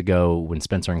episodes ago when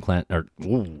Spencer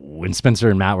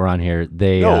and Matt were on here,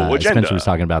 Spencer was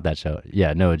talking about that show.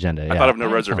 Yeah, No Agenda. I thought of No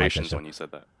Reservations when you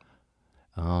said that.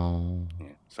 Oh. Yeah,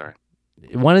 sorry.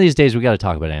 One of these days, we got to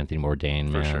talk about Anthony Bourdain,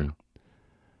 man. For sure.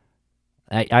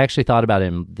 I actually thought about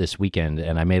him this weekend,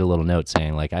 and I made a little note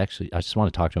saying, I just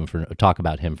want to talk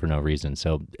about him for no reason.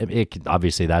 So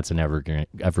obviously that's an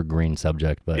evergreen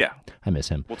subject, but yeah. I miss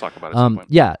him. We'll talk about it at some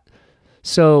point. Yeah.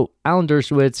 So Alan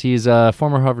Dershowitz, he's a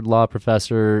former Harvard Law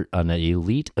professor, an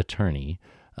elite attorney,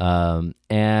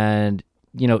 and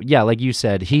like you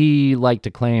said, he liked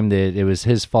to claim that it was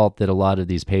his fault that a lot of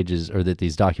these pages or that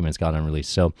these documents got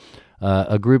unreleased. So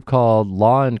a group called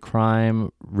Law and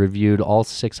Crime reviewed all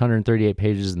 638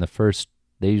 pages in the first,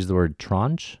 they use the word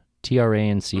tranche,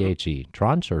 Tranche,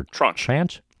 tranche or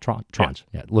Tranche. Tranche.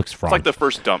 Yeah, it looks It's French. like the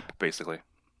first dump, basically.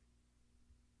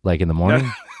 Like in the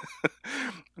morning?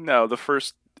 No, the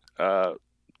first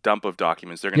dump of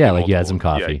documents. They're gonna Yeah, be like you had multiple.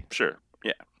 some coffee. Yeah, sure.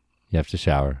 Yeah. You have to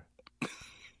shower.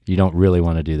 You don't really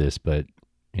want to do this, but,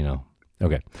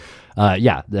 okay.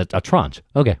 That's a tranche.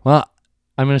 Okay, well,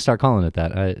 I'm going to start calling it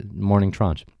that, morning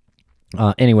tranche.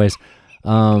 Anyways,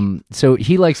 so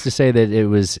he likes to say that it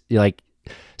was like,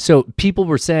 so people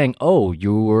were saying, oh,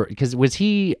 because was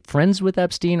he friends with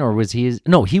Epstein or was he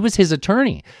no, he was his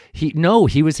attorney. He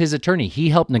was his attorney. He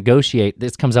helped negotiate,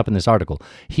 this comes up in this article.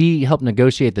 He helped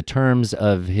negotiate the terms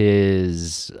of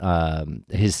his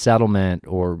settlement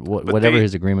or whatever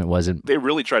his agreement was. They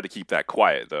really tried to keep that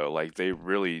quiet though. Like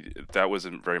that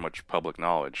wasn't very much public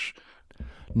knowledge.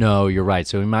 No, you're right.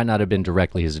 So he might not have been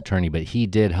directly his attorney, but he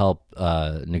did help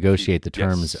negotiate the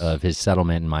terms of his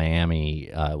settlement in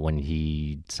Miami when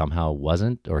he somehow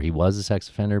wasn't, or he was a sex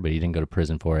offender, but he didn't go to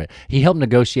prison for it. He helped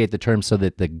negotiate the terms so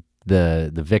that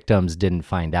the victims didn't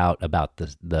find out about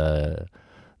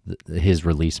his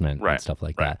releasement and stuff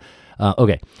like that.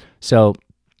 Okay, so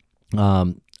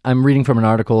I'm reading from an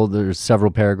article. There's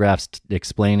several paragraphs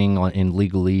explaining in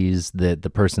legalese that the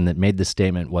person that made the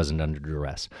statement wasn't under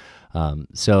duress.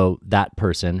 So that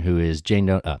person who is Jane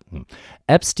Doe,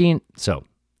 Epstein. So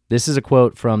this is a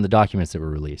quote from the documents that were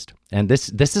released. And this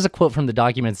is a quote from the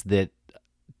documents that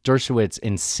Dershowitz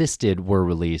insisted were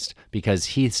released because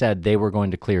he said they were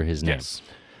going to clear his name. Yes.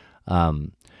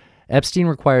 Epstein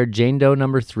required Jane Doe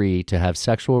number 3 to have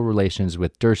sexual relations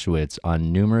with Dershowitz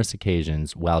on numerous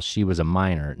occasions while she was a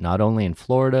minor, not only in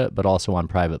Florida, but also on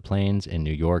private planes in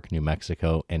New York, New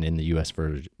Mexico, and in the U.S.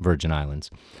 Virgin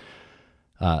Islands.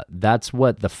 That's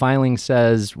what the filing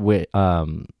says. That's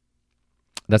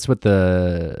what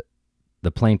the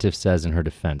plaintiff says in her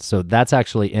defense. So that's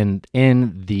actually in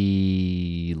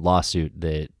the lawsuit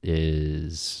that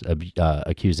is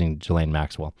accusing Ghislaine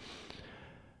Maxwell.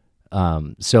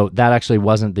 So that actually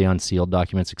wasn't the unsealed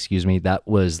documents, excuse me. That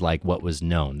was like what was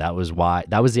known. That was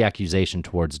the accusation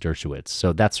towards Dershowitz.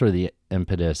 So that's sort of the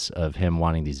impetus of him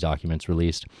wanting these documents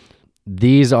released.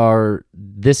 This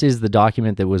is the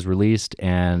document that was released,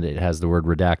 and it has the word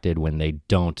redacted when they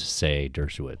don't say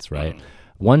Dershowitz, right?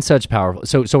 One such powerful.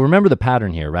 So remember the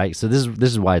pattern here, right? So this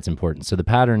is why it's important. So the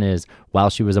pattern is while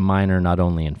she was a minor, not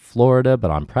only in Florida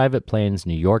but on private planes,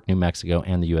 New York, New Mexico,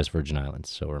 and the U.S. Virgin Islands.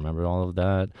 So remember all of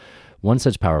that. One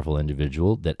such powerful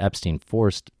individual that Epstein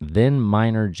forced then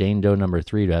minor Jane Doe number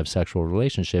 3 to have sexual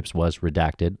relationships was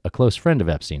redacted. A close friend of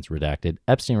Epstein's redacted.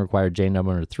 Epstein required Jane Doe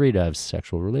number 3 to have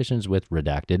sexual relations with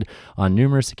redacted on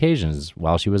numerous occasions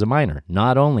while she was a minor,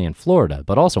 not only in Florida,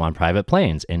 but also on private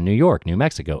planes in New York, New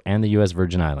Mexico, and the U.S.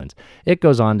 Virgin Islands. It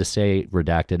goes on to say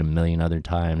redacted a million other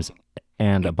times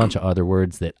and a bunch of other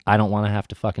words that I don't want to have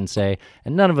to fucking say,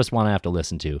 and none of us want to have to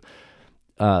listen to.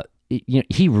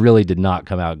 He really did not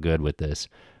come out good with this.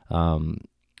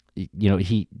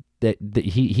 He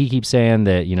keeps saying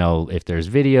that, if there's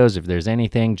videos, if there's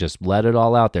anything, just let it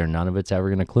all out there. None of it's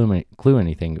ever going to clue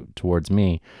anything towards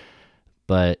me.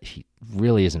 But he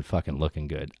really isn't fucking looking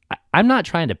good. I'm not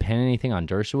trying to pin anything on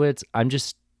Dershowitz. I'm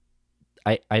just,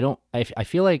 I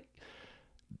feel like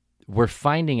we're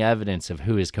finding evidence of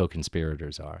who his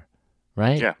co-conspirators are,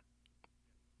 right? Yeah.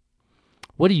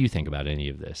 What do you think about any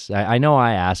of this? I know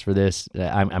I asked for this.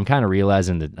 I'm kind of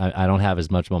realizing that I don't have as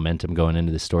much momentum going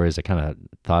into the story as I kind of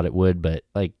thought it would, but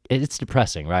like it's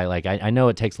depressing, right? Like I know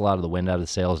it takes a lot of the wind out of the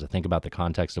sails to think about the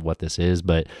context of what this is,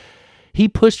 but he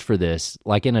pushed for this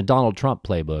like in a Donald Trump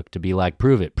playbook to be like,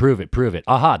 prove it, prove it, prove it.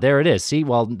 Aha, there it is. See,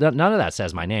 well, none of that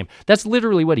says my name. That's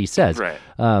literally what he says. Right.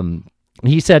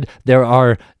 He said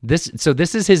so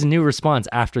this is his new response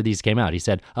after these came out. He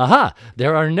said, aha,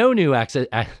 there are no new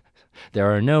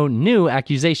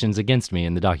accusations against me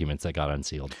in the documents that got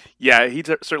unsealed. Yeah, he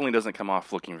certainly doesn't come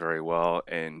off looking very well,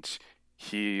 and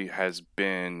he has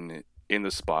been in the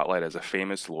spotlight as a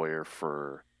famous lawyer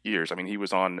for years. I mean, he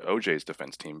was on OJ's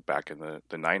defense team back in the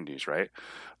 90s, right?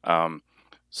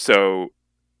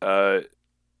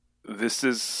 This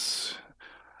is,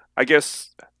 I guess,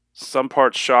 some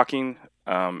parts shocking,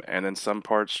 and then some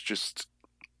parts just,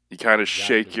 you kind of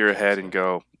shake your head and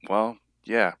go, well,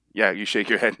 yeah, you shake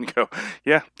your head and go,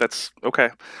 yeah, that's okay.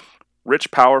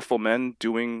 Rich, powerful men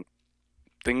doing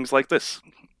things like this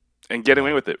and getting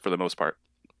away with it for the most part.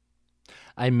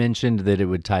 I mentioned that it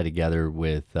would tie together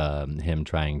with him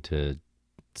trying to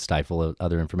stifle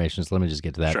other information. So let me just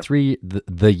get to that. Sure.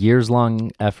 The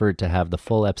years-long effort to have the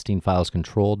full Epstein files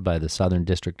controlled by the Southern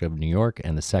District of New York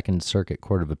and the Second Circuit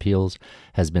Court of Appeals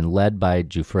has been led by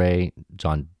Giuffre,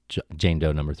 Jane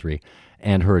Doe number 3,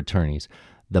 and her attorneys.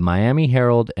 The Miami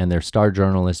Herald and their star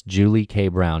journalist, Julie K.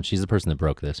 Brown, she's the person that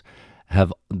broke this,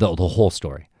 have the whole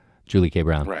story. Julie K.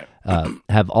 Brown, Right.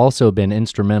 have also been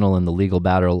instrumental in the legal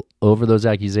battle over those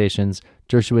accusations.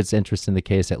 Dershowitz's interest in the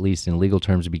case, at least in legal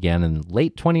terms, began in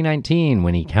late 2019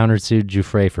 when he countersued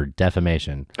Giuffre for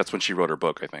defamation. That's when she wrote her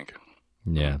book, I think.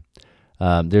 Yeah.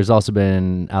 There's also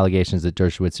been allegations that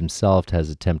Dershowitz himself has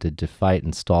attempted to fight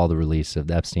and stall the release of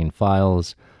the Epstein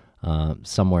files.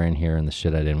 Somewhere in here in the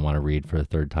shit I didn't want to read for a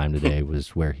third time today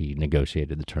was where he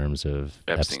negotiated the terms of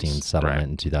Epstein's settlement right.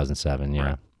 in 2007. Yeah.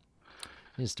 Right.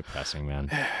 It's depressing, man.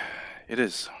 It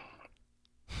is.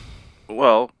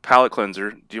 Well, palate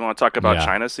cleanser. Do you want to talk about Yeah.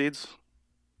 China seeds?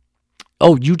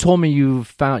 Oh, you told me you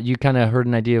kind of heard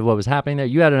an idea of what was happening there.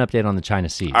 You had an update on the China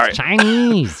seeds. All right.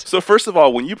 Chinese. So first of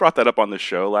all, when you brought that up on the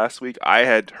show last week, I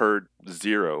had heard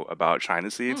zero about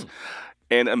China seeds.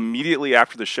 And immediately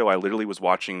after the show, I literally was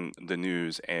watching the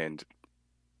news, and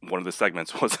one of the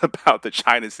segments was about the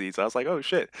China seeds. I was like, oh,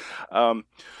 shit.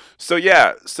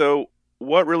 So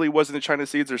what really was in the China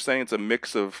seeds? They're saying it's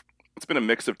been a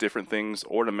mix of different things,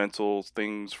 ornamental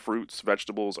things, fruits,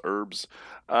 vegetables, herbs.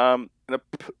 As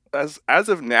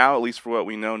of now, at least for what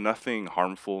we know, nothing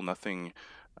harmful, nothing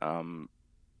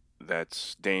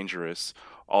that's dangerous,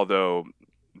 although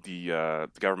the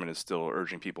government is still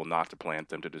urging people not to plant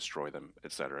them, to destroy them,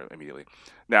 etc. immediately.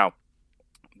 Now,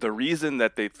 the reason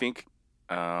that they think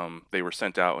they were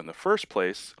sent out in the first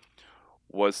place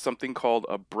was something called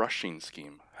a brushing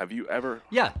scheme. Have you ever?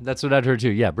 Yeah, that's what I'd heard too.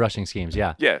 Yeah, brushing schemes.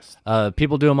 Yeah. Yes.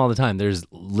 People do them all the time. There's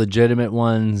legitimate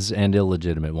ones and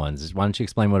illegitimate ones. Why don't you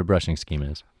explain what a brushing scheme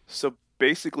is? So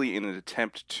basically, in an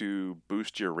attempt to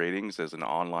boost your ratings as an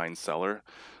online seller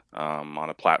on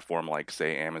a platform like,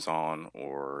 say, Amazon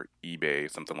or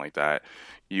eBay, something like that,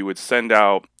 you would send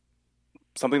out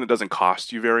something that doesn't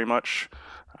cost you very much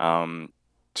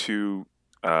to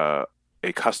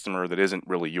a customer that isn't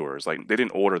really yours. Like, they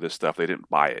didn't order this stuff, they didn't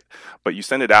buy it, but you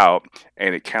send it out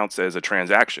and it counts as a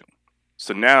transaction.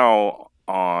 So now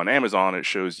on Amazon, it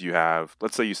shows you have,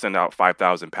 let's say you send out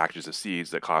 5,000 packages of seeds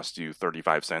that cost you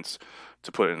 35 cents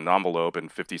to put in an envelope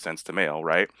and 50 cents to mail,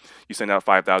 right? You send out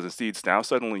 5,000 seeds. Now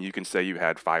suddenly you can say you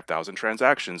had 5,000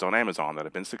 transactions on Amazon that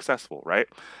have been successful, right?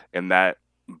 And that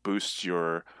boosts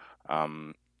your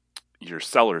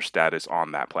seller status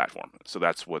on that platform. So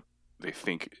that's what they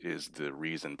think is the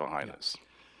reason behind this.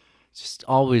 Just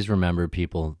always remember,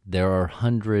 people, there are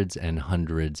hundreds and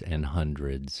hundreds and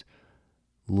hundreds,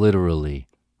 literally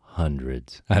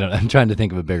hundreds. I'm trying to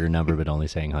think of a bigger number, but only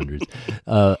saying hundreds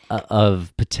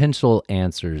of potential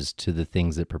answers to the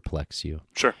things that perplex you.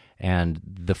 Sure. And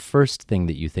the first thing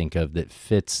that you think of that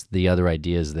fits the other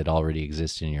ideas that already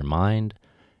exist in your mind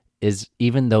is,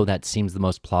 even though that seems the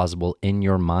most plausible in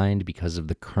your mind because of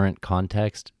the current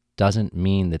context, doesn't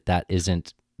mean that that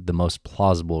isn't the most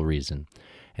plausible reason.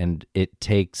 And it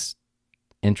takes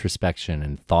introspection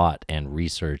and thought and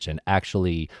research and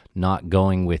actually not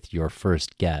going with your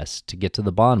first guess to get to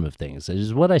the bottom of things. It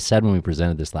is what I said when we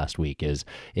presented this last week, is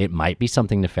it might be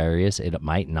something nefarious, it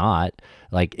might not.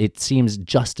 Like, it seems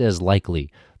just as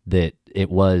likely that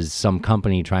it was some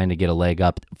company trying to get a leg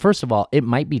up. First of all, it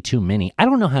might be too many. I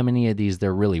don't know how many of these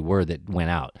there really were that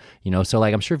went out, so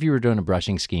like, I'm sure if you were doing a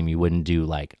brushing scheme, you wouldn't do,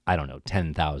 like, I don't know,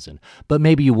 10,000, but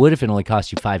maybe you would if it only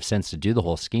cost you 5 cents to do the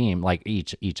whole scheme, like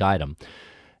each item.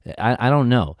 I don't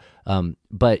know.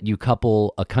 But you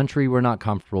couple a country we're not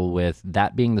comfortable with,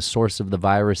 that being the source of the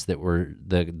virus that we're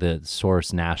the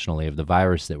source nationally of the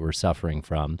virus that we're suffering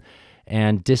from,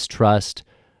 and distrust.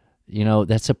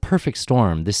 That's a perfect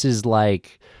storm. This is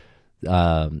like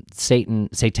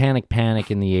satanic panic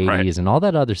in the 80s, right, and all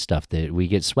that other stuff that we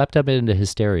get swept up into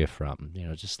hysteria from.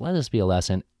 Just let us be a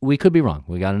lesson. We could be wrong.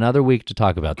 We got another week to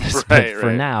talk about this. But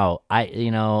for now,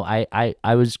 I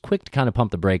was quick to kind of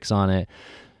pump the brakes on it,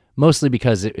 mostly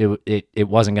because it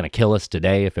wasn't going to kill us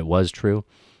today if it was true.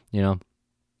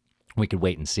 We could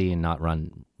wait and see and not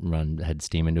run head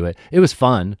steam into it. It was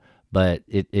fun, but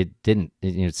it didn't.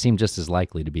 It seemed just as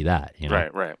likely to be that.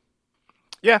 Right.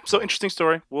 Yeah. So interesting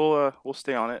story. We'll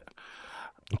stay on it.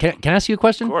 Can I ask you a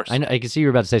question? Of course. I can see you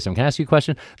were about to say something. Can I ask you a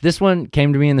question? This one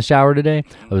came to me in the shower today.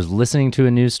 I was listening to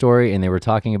a news story, and they were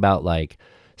talking about, like,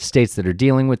 states that are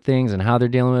dealing with things and how they're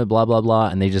dealing with it, blah, blah, blah.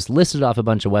 And they just listed off a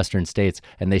bunch of Western states,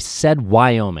 and they said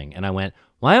Wyoming. And I went,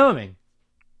 Wyoming?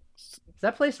 Is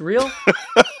that place real?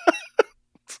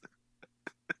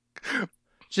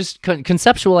 Just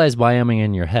conceptualize Wyoming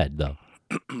in your head, though.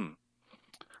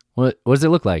 What does it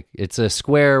look like? It's a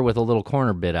square with a little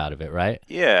corner bit out of it, right?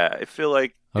 Yeah, I feel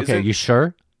like. Okay, you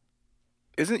sure?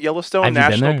 Isn't Yellowstone Have you been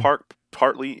National there? Park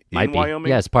partly Might in be. Wyoming?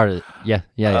 Yeah, it's part of it.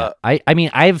 Yeah. I mean,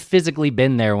 I've physically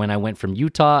been there when I went from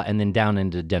Utah and then down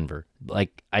into Denver.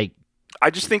 Like, I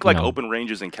just think like No. open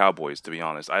ranges and cowboys. To be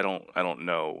honest, I don't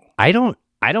know. I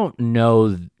don't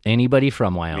know anybody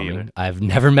from Wyoming. either. I've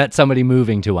never met somebody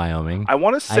moving to Wyoming. I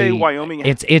want to say Wyoming.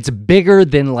 It's bigger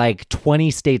than like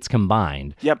 20 states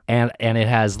combined. Yep. And it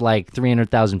has like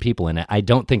 300,000 people in it. I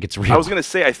don't think it's real. I was gonna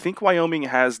say I think Wyoming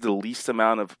has the least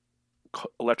amount of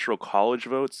electoral college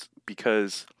votes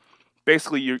because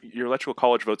basically your electoral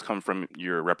college votes come from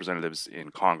your representatives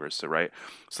in Congress. So right.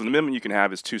 So the minimum you can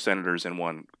have is 2 senators and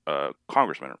 1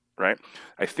 congressman. Right.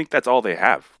 I think that's all they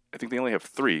have. I think they only have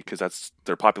 3 because that's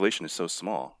their population is so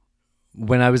small.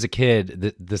 When I was a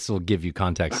kid, this will give you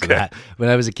context to Okay. that. When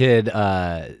I was a kid,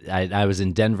 I was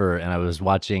in Denver and I was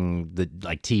watching the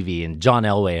like TV, and John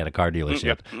Elway had a car dealership,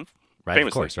 Yep. Mhm. right? Famously,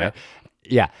 of course, right?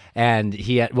 Yeah, and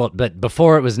he had but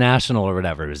before it was national or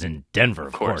whatever, it was in Denver,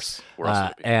 of course. course. Where else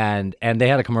would it be? And they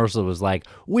had a commercial that was like,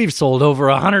 "We've sold over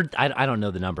 100." I don't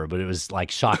know the number, but it was like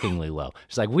shockingly low.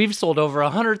 It's like, "We've sold over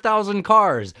 100,000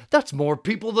 cars. That's more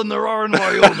people than there are in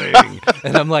Wyoming."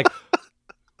 And I'm like,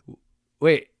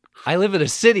 "Wait, I live in a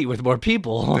city with more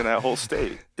people." In that whole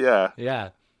state. Yeah. Yeah.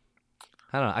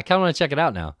 I don't know. I kind of want to check it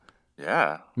out now.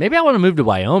 Yeah. Maybe I want to move to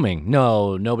Wyoming.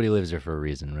 No, nobody lives there for a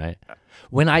reason, right?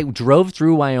 When I drove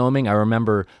through Wyoming, I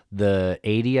remember the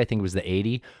 80, I think it was the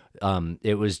 80.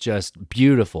 It was just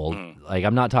beautiful. Like,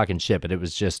 I'm not talking shit, but it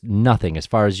was just nothing as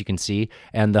far as you can see.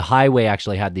 And the highway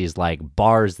actually had these like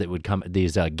bars that would come,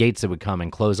 these gates that would come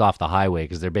and close off the highway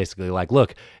because they're basically like,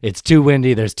 look, it's too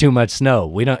windy. There's too much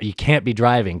snow. You can't be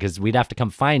driving because we'd have to come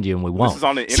find you and we won't. This is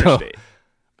on the So- interstate.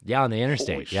 yeah, on the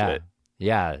interstate. Holy Yeah. shit.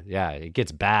 Yeah. It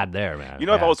gets bad there, man. You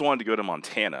know, I've Yeah. always wanted to go to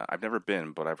Montana. I've never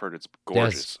been, but I've heard it's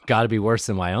gorgeous. That's got to be worse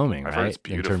than Wyoming, I've right? heard it's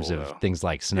in terms beautiful, of though. things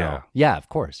like snow. Yeah, of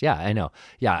course. Yeah, I know.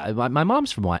 Yeah, my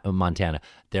mom's from Montana.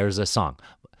 There's a song.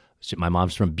 My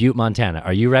mom's from Butte, Montana.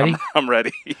 Are you ready? I'm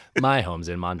ready. My home's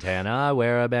in Montana. I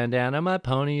wear a bandana. My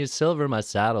pony is silver. My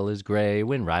saddle is gray.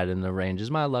 When riding the ranges,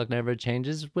 my luck never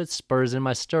changes. With spurs in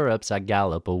my stirrups, I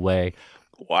gallop away.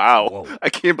 Wow. I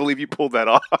can't believe you pulled that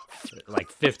off. Like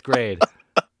 5th grade.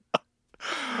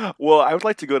 Well, I would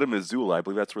like to go to Missoula. I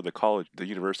believe that's where the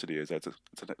university is. It's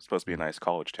supposed to be a nice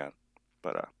college town.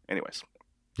 But anyways,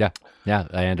 Yeah,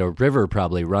 and a river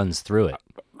probably runs through it.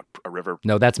 a river,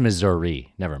 No, that's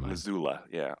Missouri. Never mind. Missoula.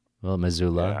 Yeah. Well,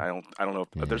 Missoula. Yeah, I don't know.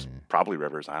 If, There's probably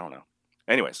rivers. I don't know.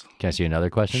 Anyways, Can I ask you another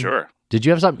question? sure. Did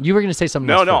you have something? You were going to say something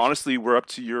No, else no. first. Honestly, we're up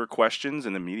to your questions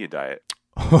and the media diet.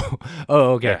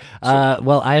 Oh, okay. Yeah,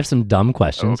 Well, I have some dumb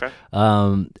questions. okay.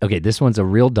 Okay, this one's a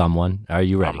real dumb one. Are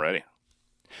you ready? I'm ready.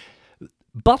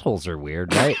 Buttholes are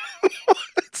weird, right?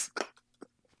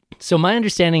 So my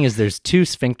understanding is there's 2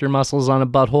 sphincter muscles on a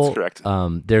butthole. That's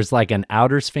correct. There's like an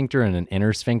outer sphincter and an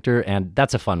inner sphincter, and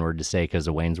that's a fun word to say because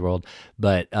of Wayne's World.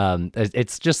 But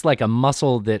it's just like a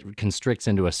muscle that constricts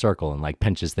into a circle and like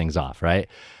pinches things off, right?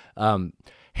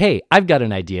 Hey, I've got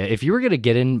an idea. If you were going to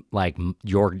get in like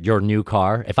your new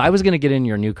car, if I was going to get in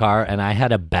your new car and I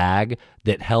had a bag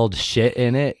that held shit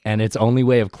in it and its only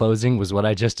way of closing was what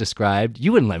I just described,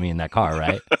 you wouldn't let me in that car,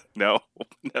 right? No.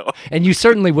 And you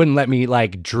certainly wouldn't let me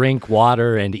like drink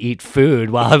water and eat food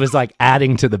while I was like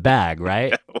adding to the bag,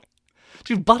 right?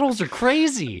 Dude, buttholes are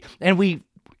crazy. And we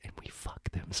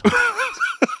fuck them sometimes.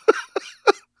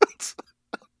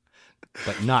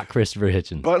 But not Christopher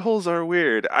Hitchens. Buttholes are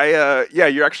weird. Yeah,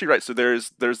 you're actually right. So there's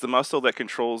the muscle that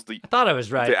controls I thought I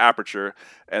was right. the aperture,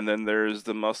 and then there's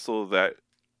the muscle that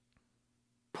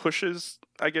pushes,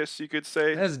 I guess you could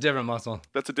say. That's a different muscle.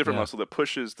 That's a different Yeah. muscle that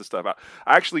pushes the stuff out.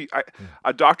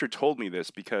 A doctor told me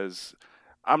this because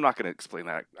I'm not going to explain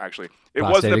that. Actually, it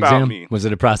Prostate wasn't about exam? me. Was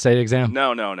it a prostate exam?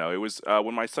 No. It was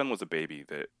when my son was a baby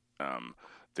that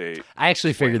they. I actually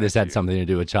explained figured this that had to you. something to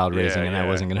do with child raising, and I yeah.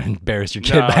 wasn't going to embarrass your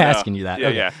kid by asking you that. Yeah,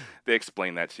 Okay. yeah. They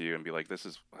explain that to you and be like, "This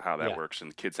is how that Yeah. works,"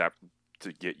 and kids have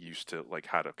to get used to like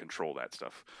how to control that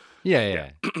stuff.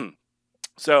 Yeah.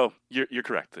 So you're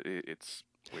correct. It's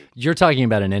weird. You're talking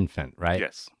about an infant, right?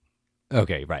 Yes.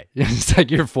 Okay, right. It's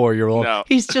like your 4-year-old. No.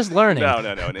 He's just learning. No,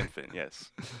 an infant. Yes.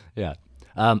 Yeah.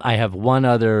 I have one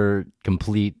other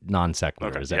complete non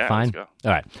sequitur. Okay, Is that yeah, fine? let's go.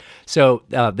 All right. So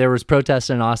there was protests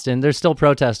in Austin. There's still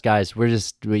protests, guys. We're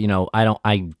just,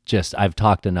 I've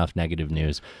talked enough negative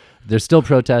news. There's still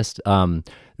protests.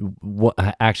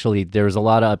 Actually, there was a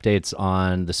lot of updates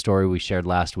on the story we shared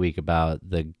last week about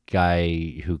the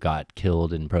guy who got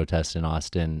killed in protests in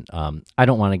Austin. I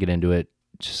don't want to get into it.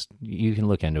 just you can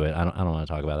look into it. I don't want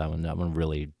to talk about that one. That one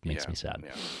really makes me sad.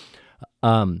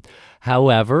 Yeah.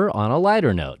 However, on a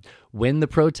lighter note, when the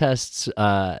protests,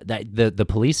 that the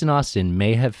police in Austin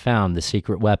may have found the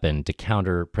secret weapon to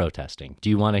counter protesting. Do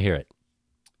you want to hear it?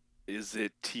 Is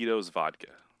it Tito's vodka?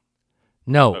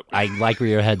 No, Oh. I like where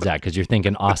your head's at because you're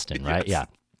thinking Austin, right? Yes.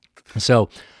 Yeah. So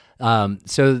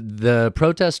the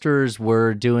protesters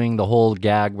were doing the whole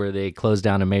gag where they closed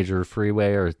down a major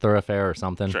freeway or thoroughfare or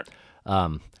something. Sure.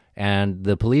 And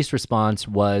the police response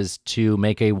was to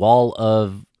make a wall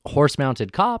of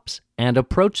horse-mounted cops and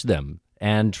approach them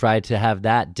and try to have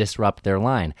that disrupt their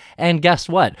line. And guess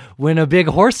what? When a big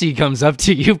horsey comes up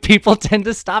to you, people tend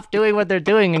to stop doing what they're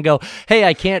doing and go, hey,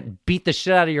 I can't beat the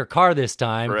shit out of your car this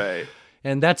time. Right.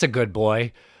 And that's a good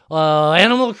boy.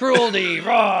 Animal cruelty,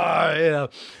 rah, you know.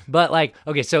 But like,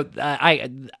 okay, so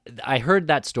I heard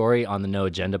that story on the No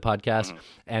Agenda podcast,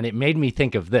 and it made me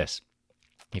think of this.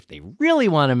 If they really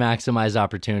want to maximize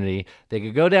opportunity, they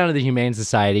could go down to the Humane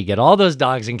Society, get all those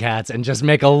dogs and cats, and just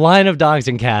make a line of dogs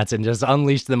and cats and just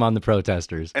unleash them on the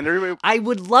protesters. And everybody, I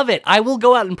would love it. I will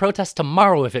go out and protest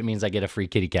tomorrow if it means I get a free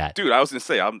kitty cat. dude, I was gonna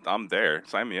say I'm there.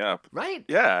 Sign me up. Right?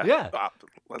 Yeah. Yeah.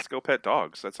 Let's go pet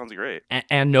dogs. That sounds great.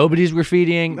 And nobody's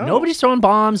graffitiing, No. nobody's throwing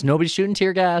bombs, nobody's shooting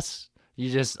tear gas. You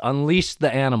just unleash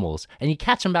the animals, and you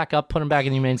catch them back up, put them back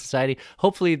in the Humane Society.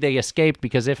 Hopefully they escape,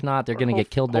 because if not, they're going to get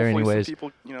killed there Hopefully anyways. Some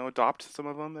people, adopt some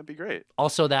of them. That'd be great.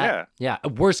 Also yeah,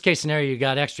 worst case scenario, you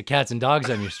got extra cats and dogs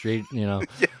on your street,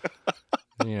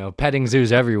 petting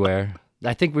zoos everywhere.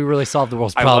 I think we really solved the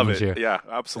world's I love problems it. here. Yeah,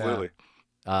 absolutely.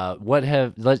 Do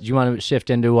you want to shift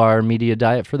into our media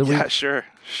diet for the week? Yeah, sure.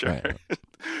 Right.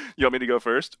 You want me to go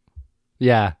first?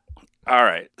 Yeah. All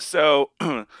right. So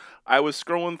I was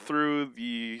scrolling through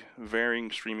the varying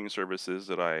streaming services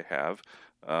that I have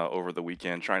over the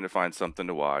weekend, trying to find something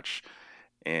to watch,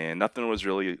 and nothing was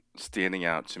really standing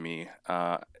out to me.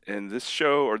 And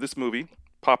this movie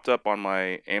popped up on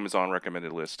my Amazon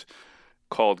recommended list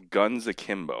called Guns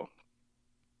Akimbo.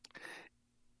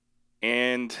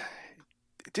 And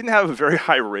it didn't have a very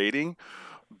high rating,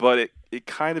 but it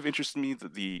kind of interested me,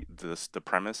 the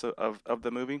premise of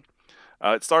the movie.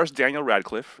 It stars Daniel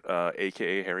Radcliffe,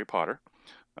 a.k.a. Harry Potter.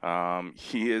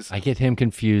 He is... I get him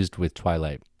confused with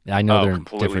Twilight. I know they're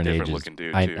completely different different ages. looking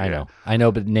dude, I too, know. I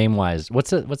know, but name-wise, what's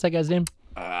that guy's name?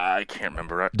 I can't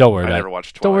remember. Don't worry I about never it.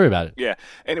 watched Twilight. Don't worry about it. Yeah.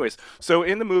 Anyways, so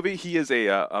in the movie, he is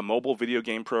a mobile video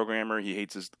game programmer. He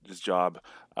hates his job.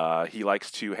 He likes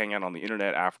to hang out on the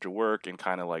internet after work and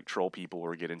kind of like troll people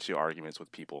or get into arguments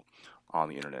with people on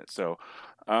the internet. So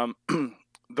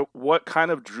what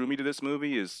kind of drew me to this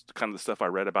movie is kind of the stuff I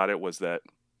read about it, was that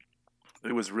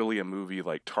it was really a movie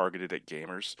like targeted at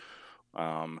gamers.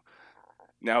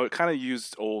 Now it kind of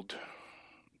used old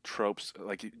tropes.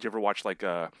 Like, did you ever watch like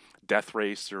Death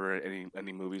Race or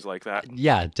any movies like that?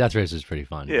 Yeah, Death Race is pretty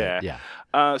fun. Yeah.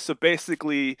 Yeah. So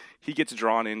basically, he gets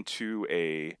drawn into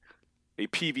a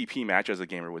PvP match, as a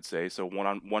gamer would say. So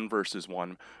one versus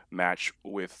one match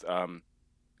with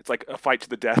it's like a fight to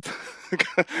the death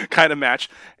kind of match,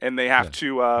 and they have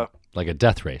to Like a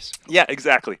death race. yeah,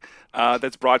 exactly.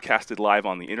 That's broadcasted live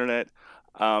on the internet.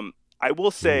 I will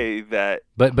say that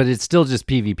But it's still just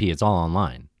PvP. It's all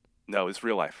online. no, it's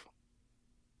real life.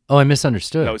 Oh, I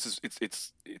misunderstood. No, it's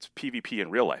PvP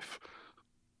in real life.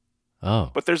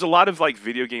 Oh. But there's a lot of like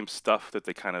video game stuff that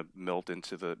they kind of melt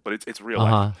into but it's real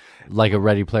life. Like a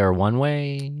Ready Player One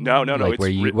way? No. Like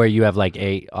It's where you have like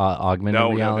a augmented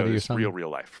no, reality or it's something? real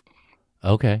life.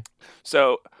 Okay.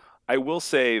 So I will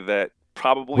say that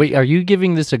probably Wait, are you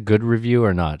giving this a good review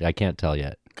or not? I can't tell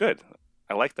yet. good.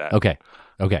 I like that. Okay.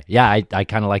 Yeah, I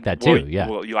kind of like that too. Yeah.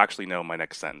 Well, you'll actually know my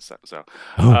next sentence. So,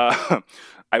 Oh.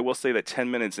 I will say that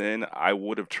 10 minutes in, I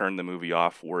would have turned the movie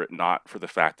off were it not for the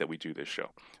fact that we do this show.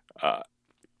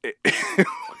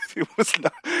 It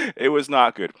was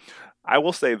not good. I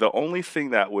will say the only thing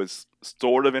that was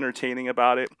sort of entertaining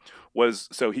about it was,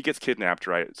 so he gets kidnapped,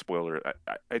 right? Spoiler.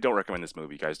 I don't recommend this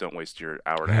movie, guys. Don't waste your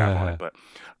hour and a half on it.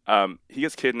 But he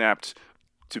gets kidnapped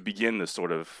to begin this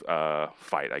sort of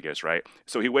fight, I guess, right?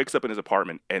 So he wakes up in his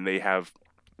apartment, and they have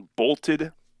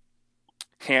bolted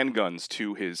handguns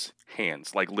to his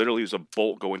hands. Like, literally, there's a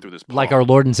bolt going through this palm. Like our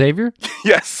Lord and Savior?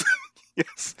 Yes.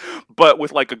 Yes. But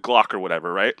with like a Glock or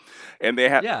whatever, right? And they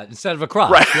have... Yeah, instead of a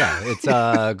crock. Right. Yeah, it's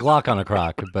a Glock on a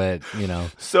crock, but,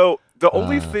 So the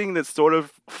only thing that's sort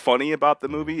of funny about the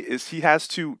movie is he has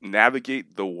to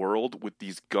navigate the world with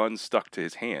these guns stuck to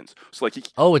his hands. So like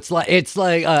Oh, it's like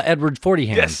Edward 40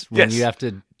 hands Yes, when yes. you have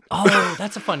to Oh,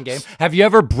 that's a fun game. Have you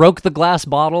ever broke the glass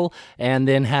bottle and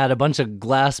then had a bunch of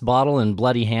glass bottle and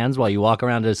bloody hands while you walk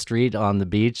around the street on the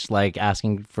beach, like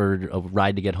asking for a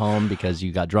ride to get home because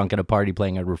you got drunk at a party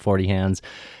playing over 40 hands,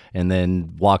 and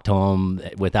then walked home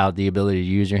without the ability to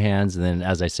use your hands, and then,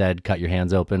 as I said, cut your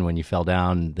hands open when you fell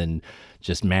down, and then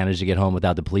just managed to get home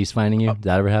without the police finding you? Did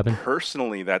that ever happen?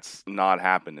 Personally, that's not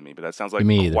happened to me, but that sounds like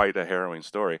Me either. quite a harrowing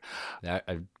story.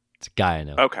 It's a guy I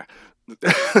know. Okay.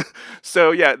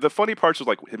 So yeah, the funny parts was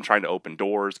like him trying to open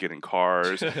doors, get in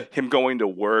cars, him going to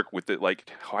work with it, like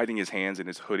hiding his hands in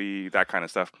his hoodie, that kind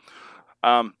of stuff.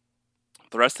 The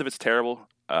rest of it's terrible.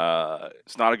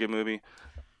 It's not a good movie.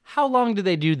 How long do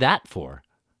they do that for?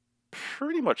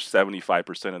 Pretty much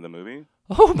 75% of the movie.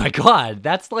 Oh my God,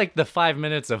 that's like the 5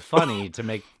 minutes of funny to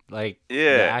make like the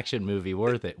Yeah. action movie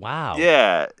worth it. Wow.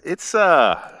 Yeah, it's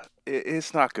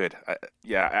not good.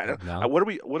 No?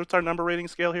 What's our number rating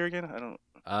scale here again? I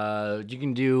don't. You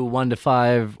can do 1 to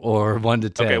 5 or 1 to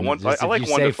 10. Okay, I like if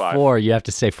you 1 to say 5. 4, you have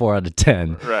to say 4 out of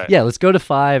 10. Right. Yeah, let's go to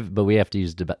 5, but we have to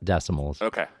use decimals.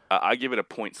 Okay, I give it a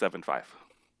 0.75.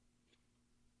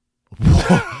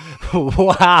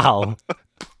 Wow.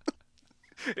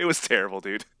 It was terrible,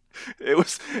 dude. It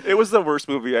was the worst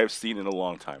movie I've seen in a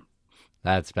long time.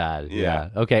 That's bad. Yeah.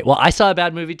 Okay. Well, I saw a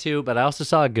bad movie too, but I also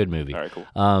saw a good movie. All right, cool.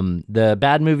 The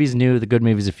bad movie's new. The good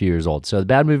movie's a few years old. So the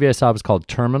bad movie I saw was called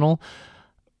Terminal.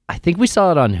 I think we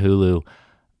saw it on Hulu.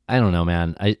 I don't know,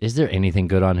 man. Is there anything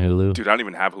good on Hulu? Dude, I don't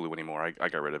even have Hulu anymore. I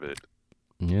got rid of it.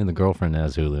 Yeah, the girlfriend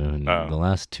has Hulu, and Oh. the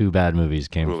last 2 bad movies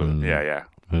came Hulu. from Yeah.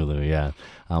 Hulu. Yeah,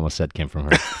 I almost said came from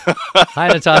her. Hi,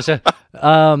 Natasha.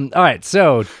 All right,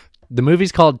 so the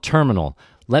movie's called Terminal.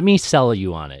 Let me sell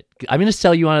you on it. I'm going to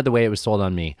sell you on it the way it was sold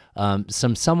on me. I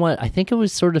think it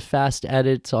was sort of fast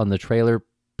edits on the trailer.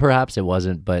 Perhaps it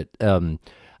wasn't, but I'm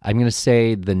going to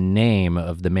say the name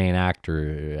of the main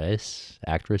actress,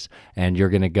 and you're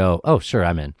going to go, oh, sure,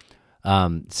 I'm in.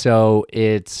 So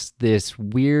it's this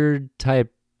weird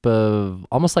type of,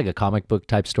 almost like a comic book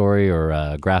type story or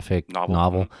a graphic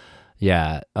novel.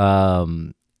 Yeah.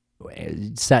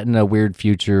 Set in a weird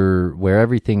future where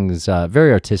everything's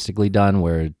very artistically done,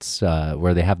 where it's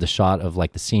where they have the shot of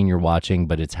like the scene you're watching,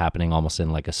 but it's happening almost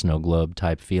in like a snow globe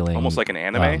type feeling, Almost like an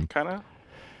anime kind of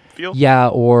feel. Yeah,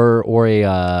 or a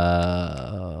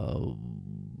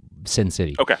Sin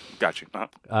City. Okay, got you.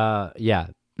 Uh-huh. Yeah.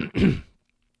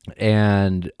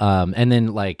 And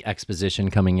then like exposition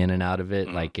coming in and out of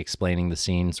it, like explaining the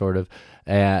scene sort of,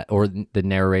 or the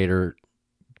narrator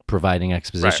providing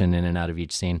exposition in and out of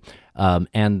each scene.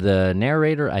 And the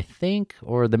narrator, I think,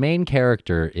 or the main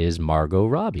character is Margot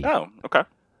Robbie. Oh, okay.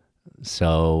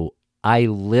 So I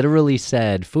literally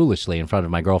said foolishly in front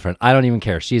of my girlfriend, I don't even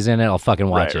care. She's in it. I'll fucking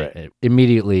watch it. Right.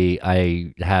 Immediately,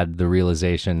 I had the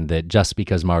realization that just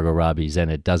because Margot Robbie's in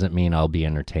it doesn't mean I'll be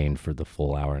entertained for the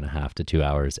full hour and a half to 2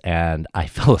 hours. And I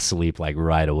fell asleep like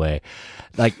right away.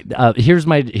 Like, here's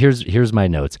my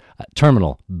notes.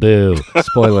 Terminal, boo,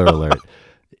 spoiler alert.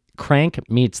 Crank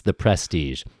meets The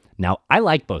Prestige. Now, I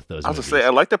like both those I was movies. gonna say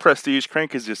I like The Prestige.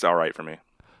 Crank is just all right for me.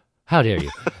 How dare you?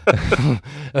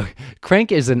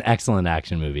 Crank is an excellent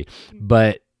action movie,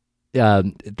 but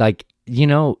like, you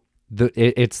know,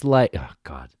 it's like, oh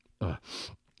God,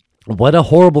 what a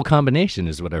horrible combination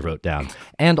is what I wrote down.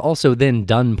 And also then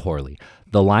done poorly.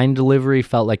 The line delivery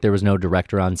felt like there was no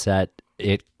director on set.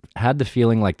 It had the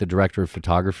feeling like the director of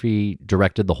photography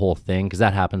directed the whole thing, because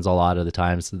that happens a lot of the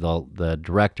times. The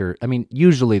director, I mean,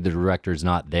 usually the director's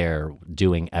not there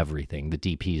doing everything. The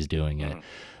DP's doing it.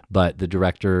 But the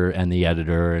director and the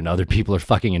editor and other people are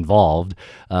fucking involved.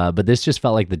 But this just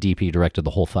felt like the DP directed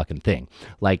the whole fucking thing.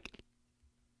 Like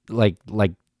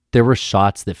there were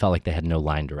shots that felt like they had no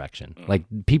line direction. Like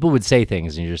people would say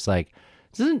things and you're just like,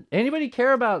 doesn't anybody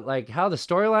care about like how the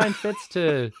storyline fits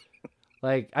to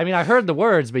like, I mean, I heard the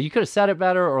words, but you could have said it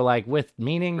better or like with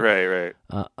meaning. Right.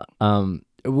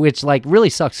 Which like really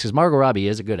sucks because Margot Robbie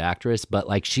is a good actress, but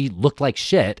like she looked like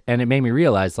shit, and it made me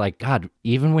realize like, God,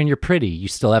 even when you're pretty, you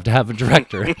still have to have a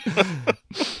director.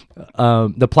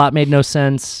 The plot made no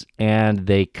sense, and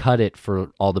they cut it for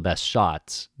all the best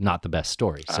shots, not the best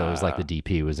story. So it was like the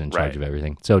DP was in charge of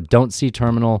everything. So don't see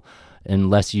Terminal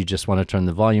unless you just want to turn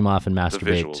the volume off and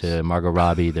masturbate to Margot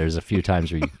Robbie. There's a few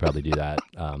times where you could probably do that.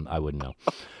 I wouldn't know.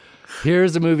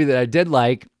 Here's a movie that I did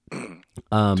like.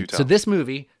 So this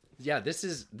movie, this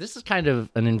is kind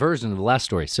of an inversion of the last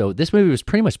story. So this movie was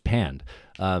pretty much panned.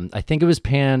 I think it was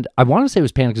panned. I want to say it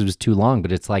was panned because it was too long,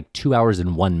 but it's like 2 hours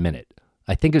and 1 minute.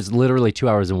 I think it's literally 2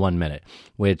 hours and 1 minute,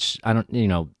 which you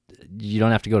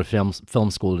don't have to go to film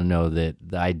school to know that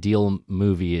the ideal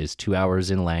movie is 2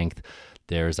 hours in length.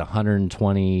 There's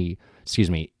 120,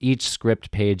 each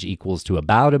script page equals to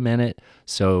about a minute.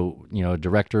 So, a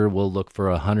director will look for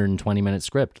a 120-minute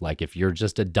script. Like if you're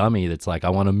just a dummy that's like, I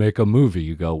want to make a movie,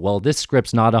 you go, well, this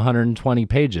script's not 120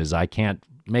 pages. I can't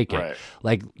make it. Right.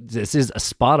 Like this is a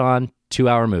spot on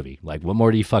 2-hour movie. Like what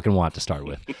more do you fucking want to start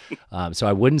with? So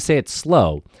I wouldn't say it's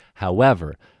slow.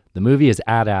 However, the movie is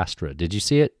Ad Astra. Did you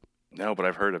see it? No, but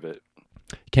I've heard of it.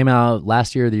 It came out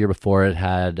last year or the year before. It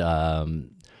had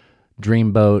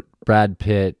Dreamboat, Brad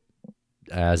Pitt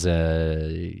as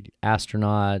a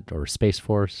astronaut or Space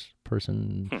Force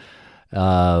person.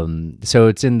 So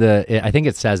it's I think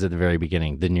it says at the very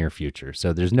beginning, the near future.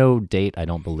 So there's no date, I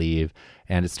don't believe.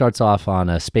 And it starts off on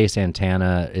a space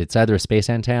antenna. It's either a space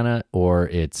antenna or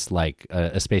it's like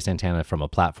a space antenna from a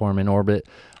platform in orbit.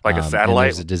 Like a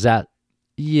satellite?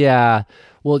 Yeah.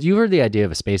 Well, you heard the idea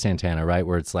of a space antenna, right?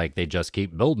 Where it's like they just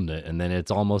keep building it and then it's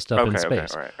almost up in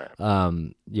space. Okay, all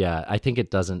right. Yeah, I think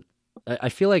it doesn't. I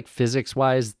feel like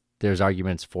physics-wise, there's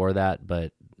arguments for that,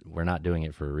 but we're not doing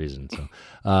it for a reason. So,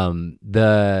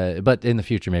 but in the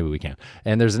future, maybe we can.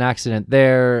 And there's an accident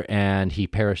there, and he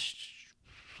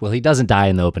Well, he doesn't die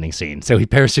in the opening scene, so he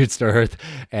parachutes to Earth,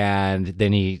 and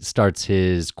then he starts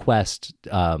his quest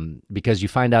because you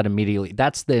find out immediately.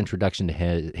 That's the introduction to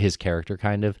his character,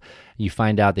 kind of. You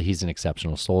find out that he's an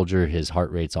exceptional soldier. His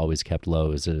heart rate's always kept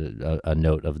low, is a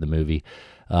note of the movie,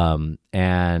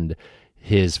 and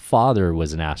his father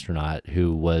was an astronaut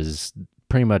who was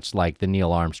pretty much like the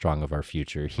Neil Armstrong of our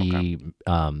future. He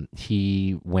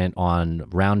went on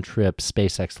round trip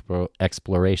space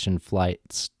exploration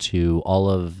flights to all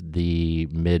of the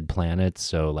mid planets,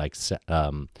 so like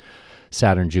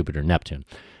Saturn, Jupiter, Neptune.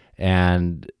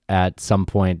 And at some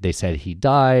point they said he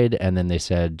died, and then they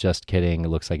said, just kidding, it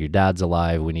looks like your dad's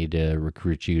alive. We need to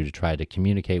recruit you to try to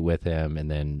communicate with him. And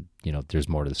then, there's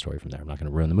more to the story from there. I'm not going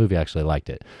to ruin the movie. I actually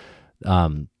liked it.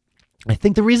 I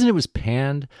think the reason it was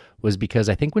panned was because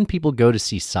I think when people go to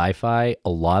see sci-fi, a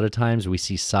lot of times we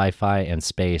see sci-fi and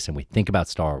space and we think about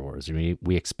Star Wars.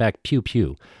 We expect pew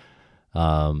pew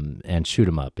and shoot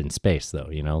 'em up in space, though,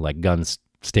 like guns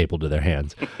stapled to their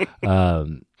hands.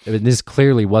 This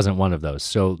clearly wasn't one of those.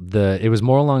 So it was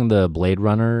more along the Blade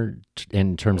Runner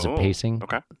in terms of pacing.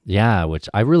 Okay. Yeah, which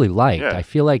I really liked. Yeah. I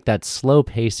feel like that slow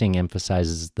pacing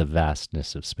emphasizes the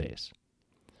vastness of space.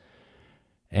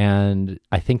 And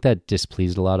I think that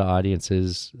displeased a lot of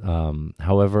audiences.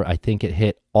 However, I think it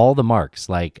hit all the marks.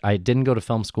 Like, I didn't go to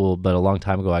film school, but a long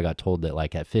time ago I got told that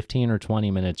like at 15 or 20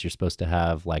 minutes, you're supposed to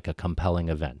have like a compelling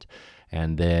event.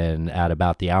 And then at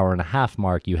about the hour and a half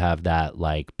mark, you have that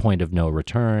like point of no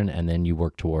return, and then you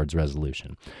work towards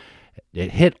resolution.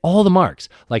 It hit all the marks.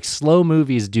 Like slow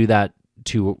movies do that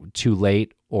too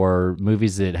late, or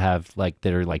movies that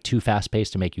are like too fast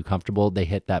paced to make you comfortable, they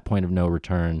hit that point of no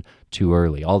return too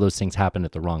early. All those things happen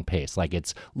at the wrong pace. Like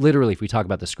it's literally, if we talk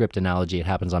about the script analogy, it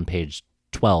happens on page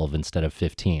 12 instead of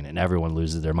 15, and everyone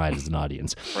loses their mind as an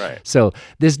audience. Right. So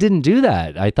this didn't do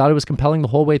that. I thought it was compelling the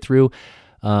whole way through.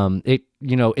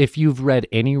 If you've read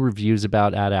any reviews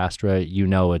about Ad Astra,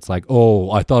 it's like,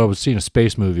 oh, I thought I was seeing a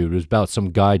space movie. It was about some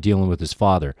guy dealing with his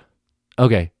father.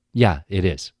 Okay, yeah, it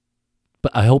is.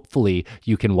 But hopefully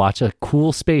you can watch a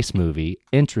cool space movie,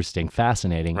 interesting,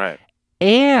 fascinating, Right.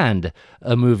 and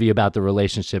a movie about the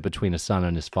relationship between a son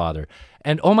and his father.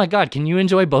 And oh my God, can you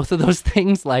enjoy both of those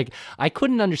things? Like, I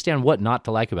couldn't understand what not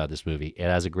to like about this movie. It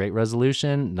has a great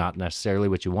resolution, not necessarily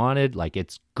what you wanted. Like,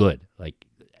 it's good. Like,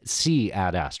 see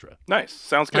Ad Astra. Nice.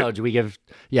 Sounds good. Oh, do we give?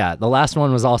 Yeah, the last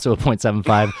one was also a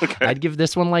 0.75. Okay. I'd give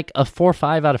this one like a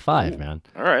 4.5 out of 5, man.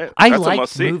 All right. I That's a like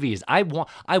must-see. movies. I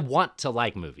want to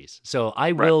like movies, so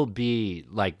I will be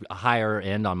like higher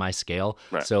end on my scale.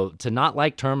 Right. So to not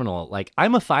like Terminal, like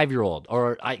I'm a 5-year-old,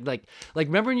 or I like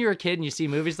remember when you were a kid and you see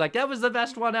movies like that was the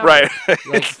best one ever. Right.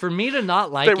 Like for me to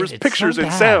not like There it, was it's pictures so and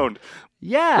bad. sound.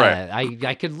 Yeah,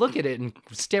 I could look at it and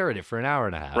stare at it for an hour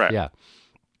and a half. Right.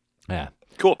 Yeah.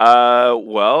 Cool.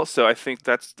 Well, so I think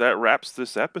that wraps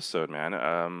this episode,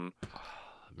 man.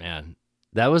 Man,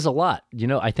 that was a lot.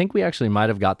 I think we actually might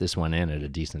have got this one in at a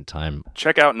decent time.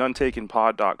 Check out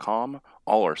nonetakenpod.com.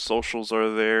 All our socials are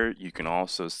there. You can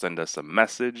also send us a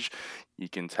message. You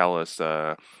can tell us,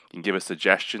 you can give us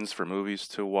suggestions for movies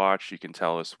to watch. You can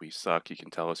tell us we suck. You can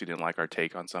tell us you didn't like our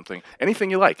take on something. Anything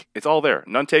you like, it's all there.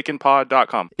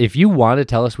 nonetakenpod.com. If you want to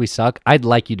tell us we suck, I'd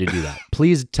like you to do that.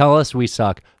 Please tell us we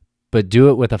suck, but do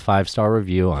it with a 5-star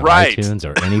review on Right. iTunes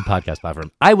or any podcast platform.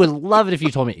 I would love it if you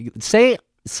told me.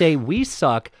 Say we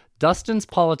suck, Dustin's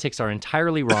politics are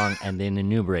entirely wrong, and then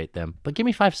enumerate them. But give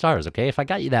me 5 stars, okay? If I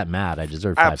got you that mad, I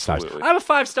deserve 5 stars. Absolutely. I'm a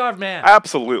 5-star man.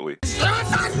 Absolutely. You're a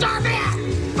 5-star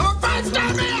man! I'm a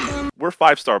 5-star man! We're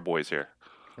 5-star boys here.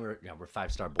 We're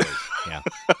 5-star boys.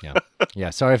 Yeah.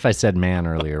 Sorry if I said man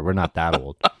earlier. We're not that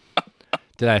old.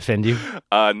 Did I offend you?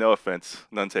 No offense.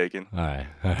 None taken. All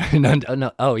right.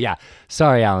 No. Oh, yeah.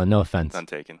 Sorry, Alan. No offense. None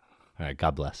taken. All right.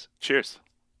 God bless. Cheers.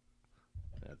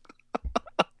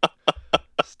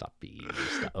 Stop being.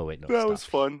 Oh, wait. No. That stop. was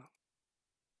fun.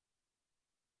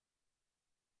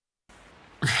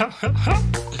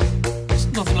 It's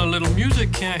nothing a little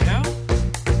music can't help.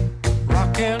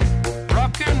 Rockin',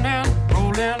 and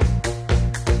rollin'.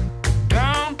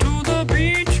 Down to the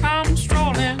beach I'm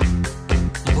strolling.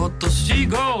 But the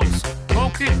seagulls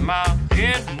poke at my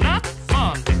head, not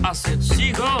fun. I said,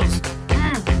 seagulls,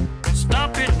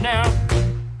 stop it now.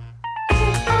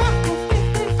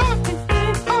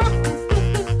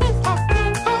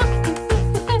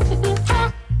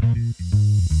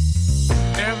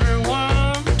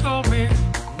 Everyone told me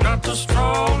not to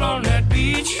stroll on that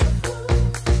beach.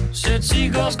 Said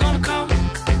seagulls gonna come,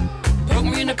 poke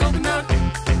me in the coconut,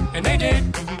 and they did,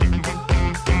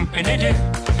 and they did,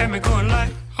 had me going like,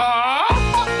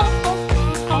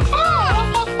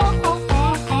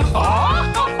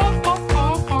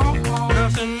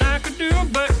 nothing I could do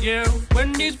but yell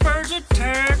when these birds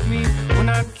attacked me. When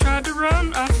I tried to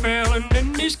run, I fell, and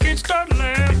then these kids started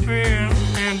laughing,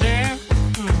 and then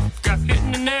got hit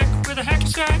in the neck with a hacky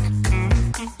sack.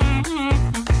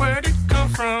 Where'd it come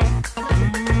from?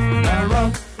 Now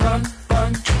run,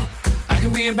 jump. I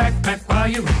can be a backpack while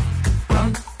you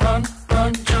run,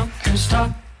 jump, and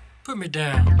stop. Put me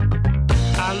down.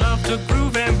 I love to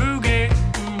groove and boogie.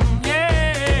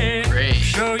 Yeah. Great.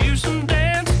 Show you some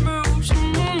dance moves.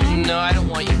 No, I don't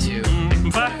want you to.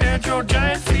 If I had your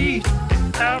giant feet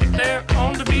out there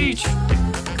on the beach,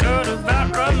 could have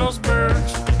outrun those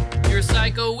birds. You're a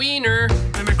psycho wiener.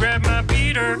 Let me grab my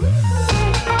beater.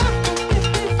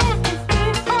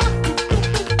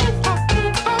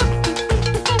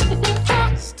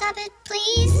 Stop it,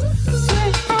 please.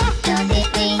 Don't hit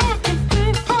me.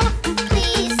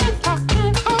 Please.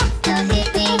 Don't hit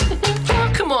me.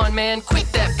 Come on, man,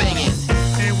 quit that banging.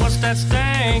 Hey, what's that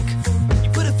stank? You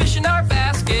put a fish in our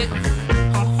basket.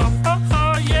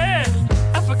 Oh, yeah.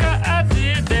 I forgot I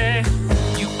did that.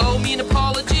 You owe me an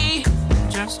apology.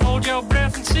 Just hold your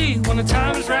breath and see when the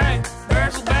time is right.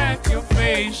 Birds will back your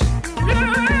face.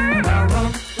 Now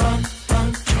run,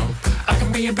 jump. I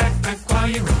can be a backpack while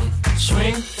you run.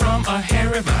 Swing from a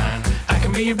hairy vine. I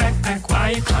can be a backpack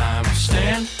while you climb.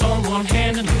 Stand on one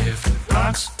hand and lift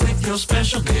rocks with your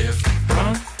special gift.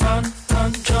 Run,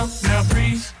 jump. Now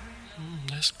breathe.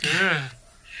 That's good.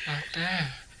 Like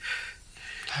that.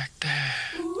 Like that.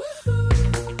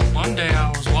 One day I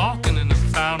was walking and I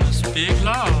found this big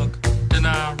log. Then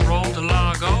I rolled the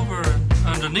log over, and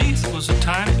underneath was a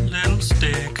tiny little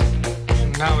stick.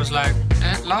 And I was like,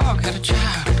 that log had a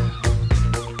child.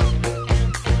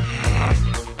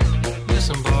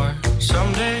 Listen, boy,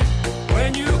 someday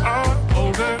when you are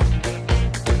older,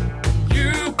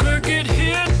 you could get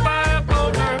hit by a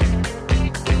boulder.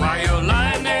 While you're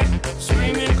lying there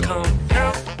screaming, come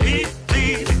help me,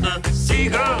 please. The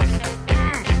seagulls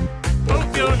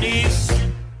poke your knees.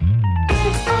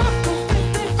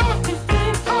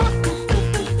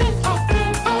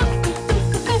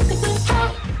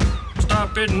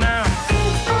 Stop it now.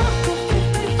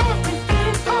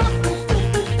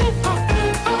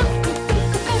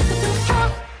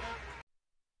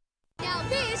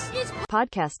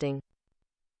 Podcasting.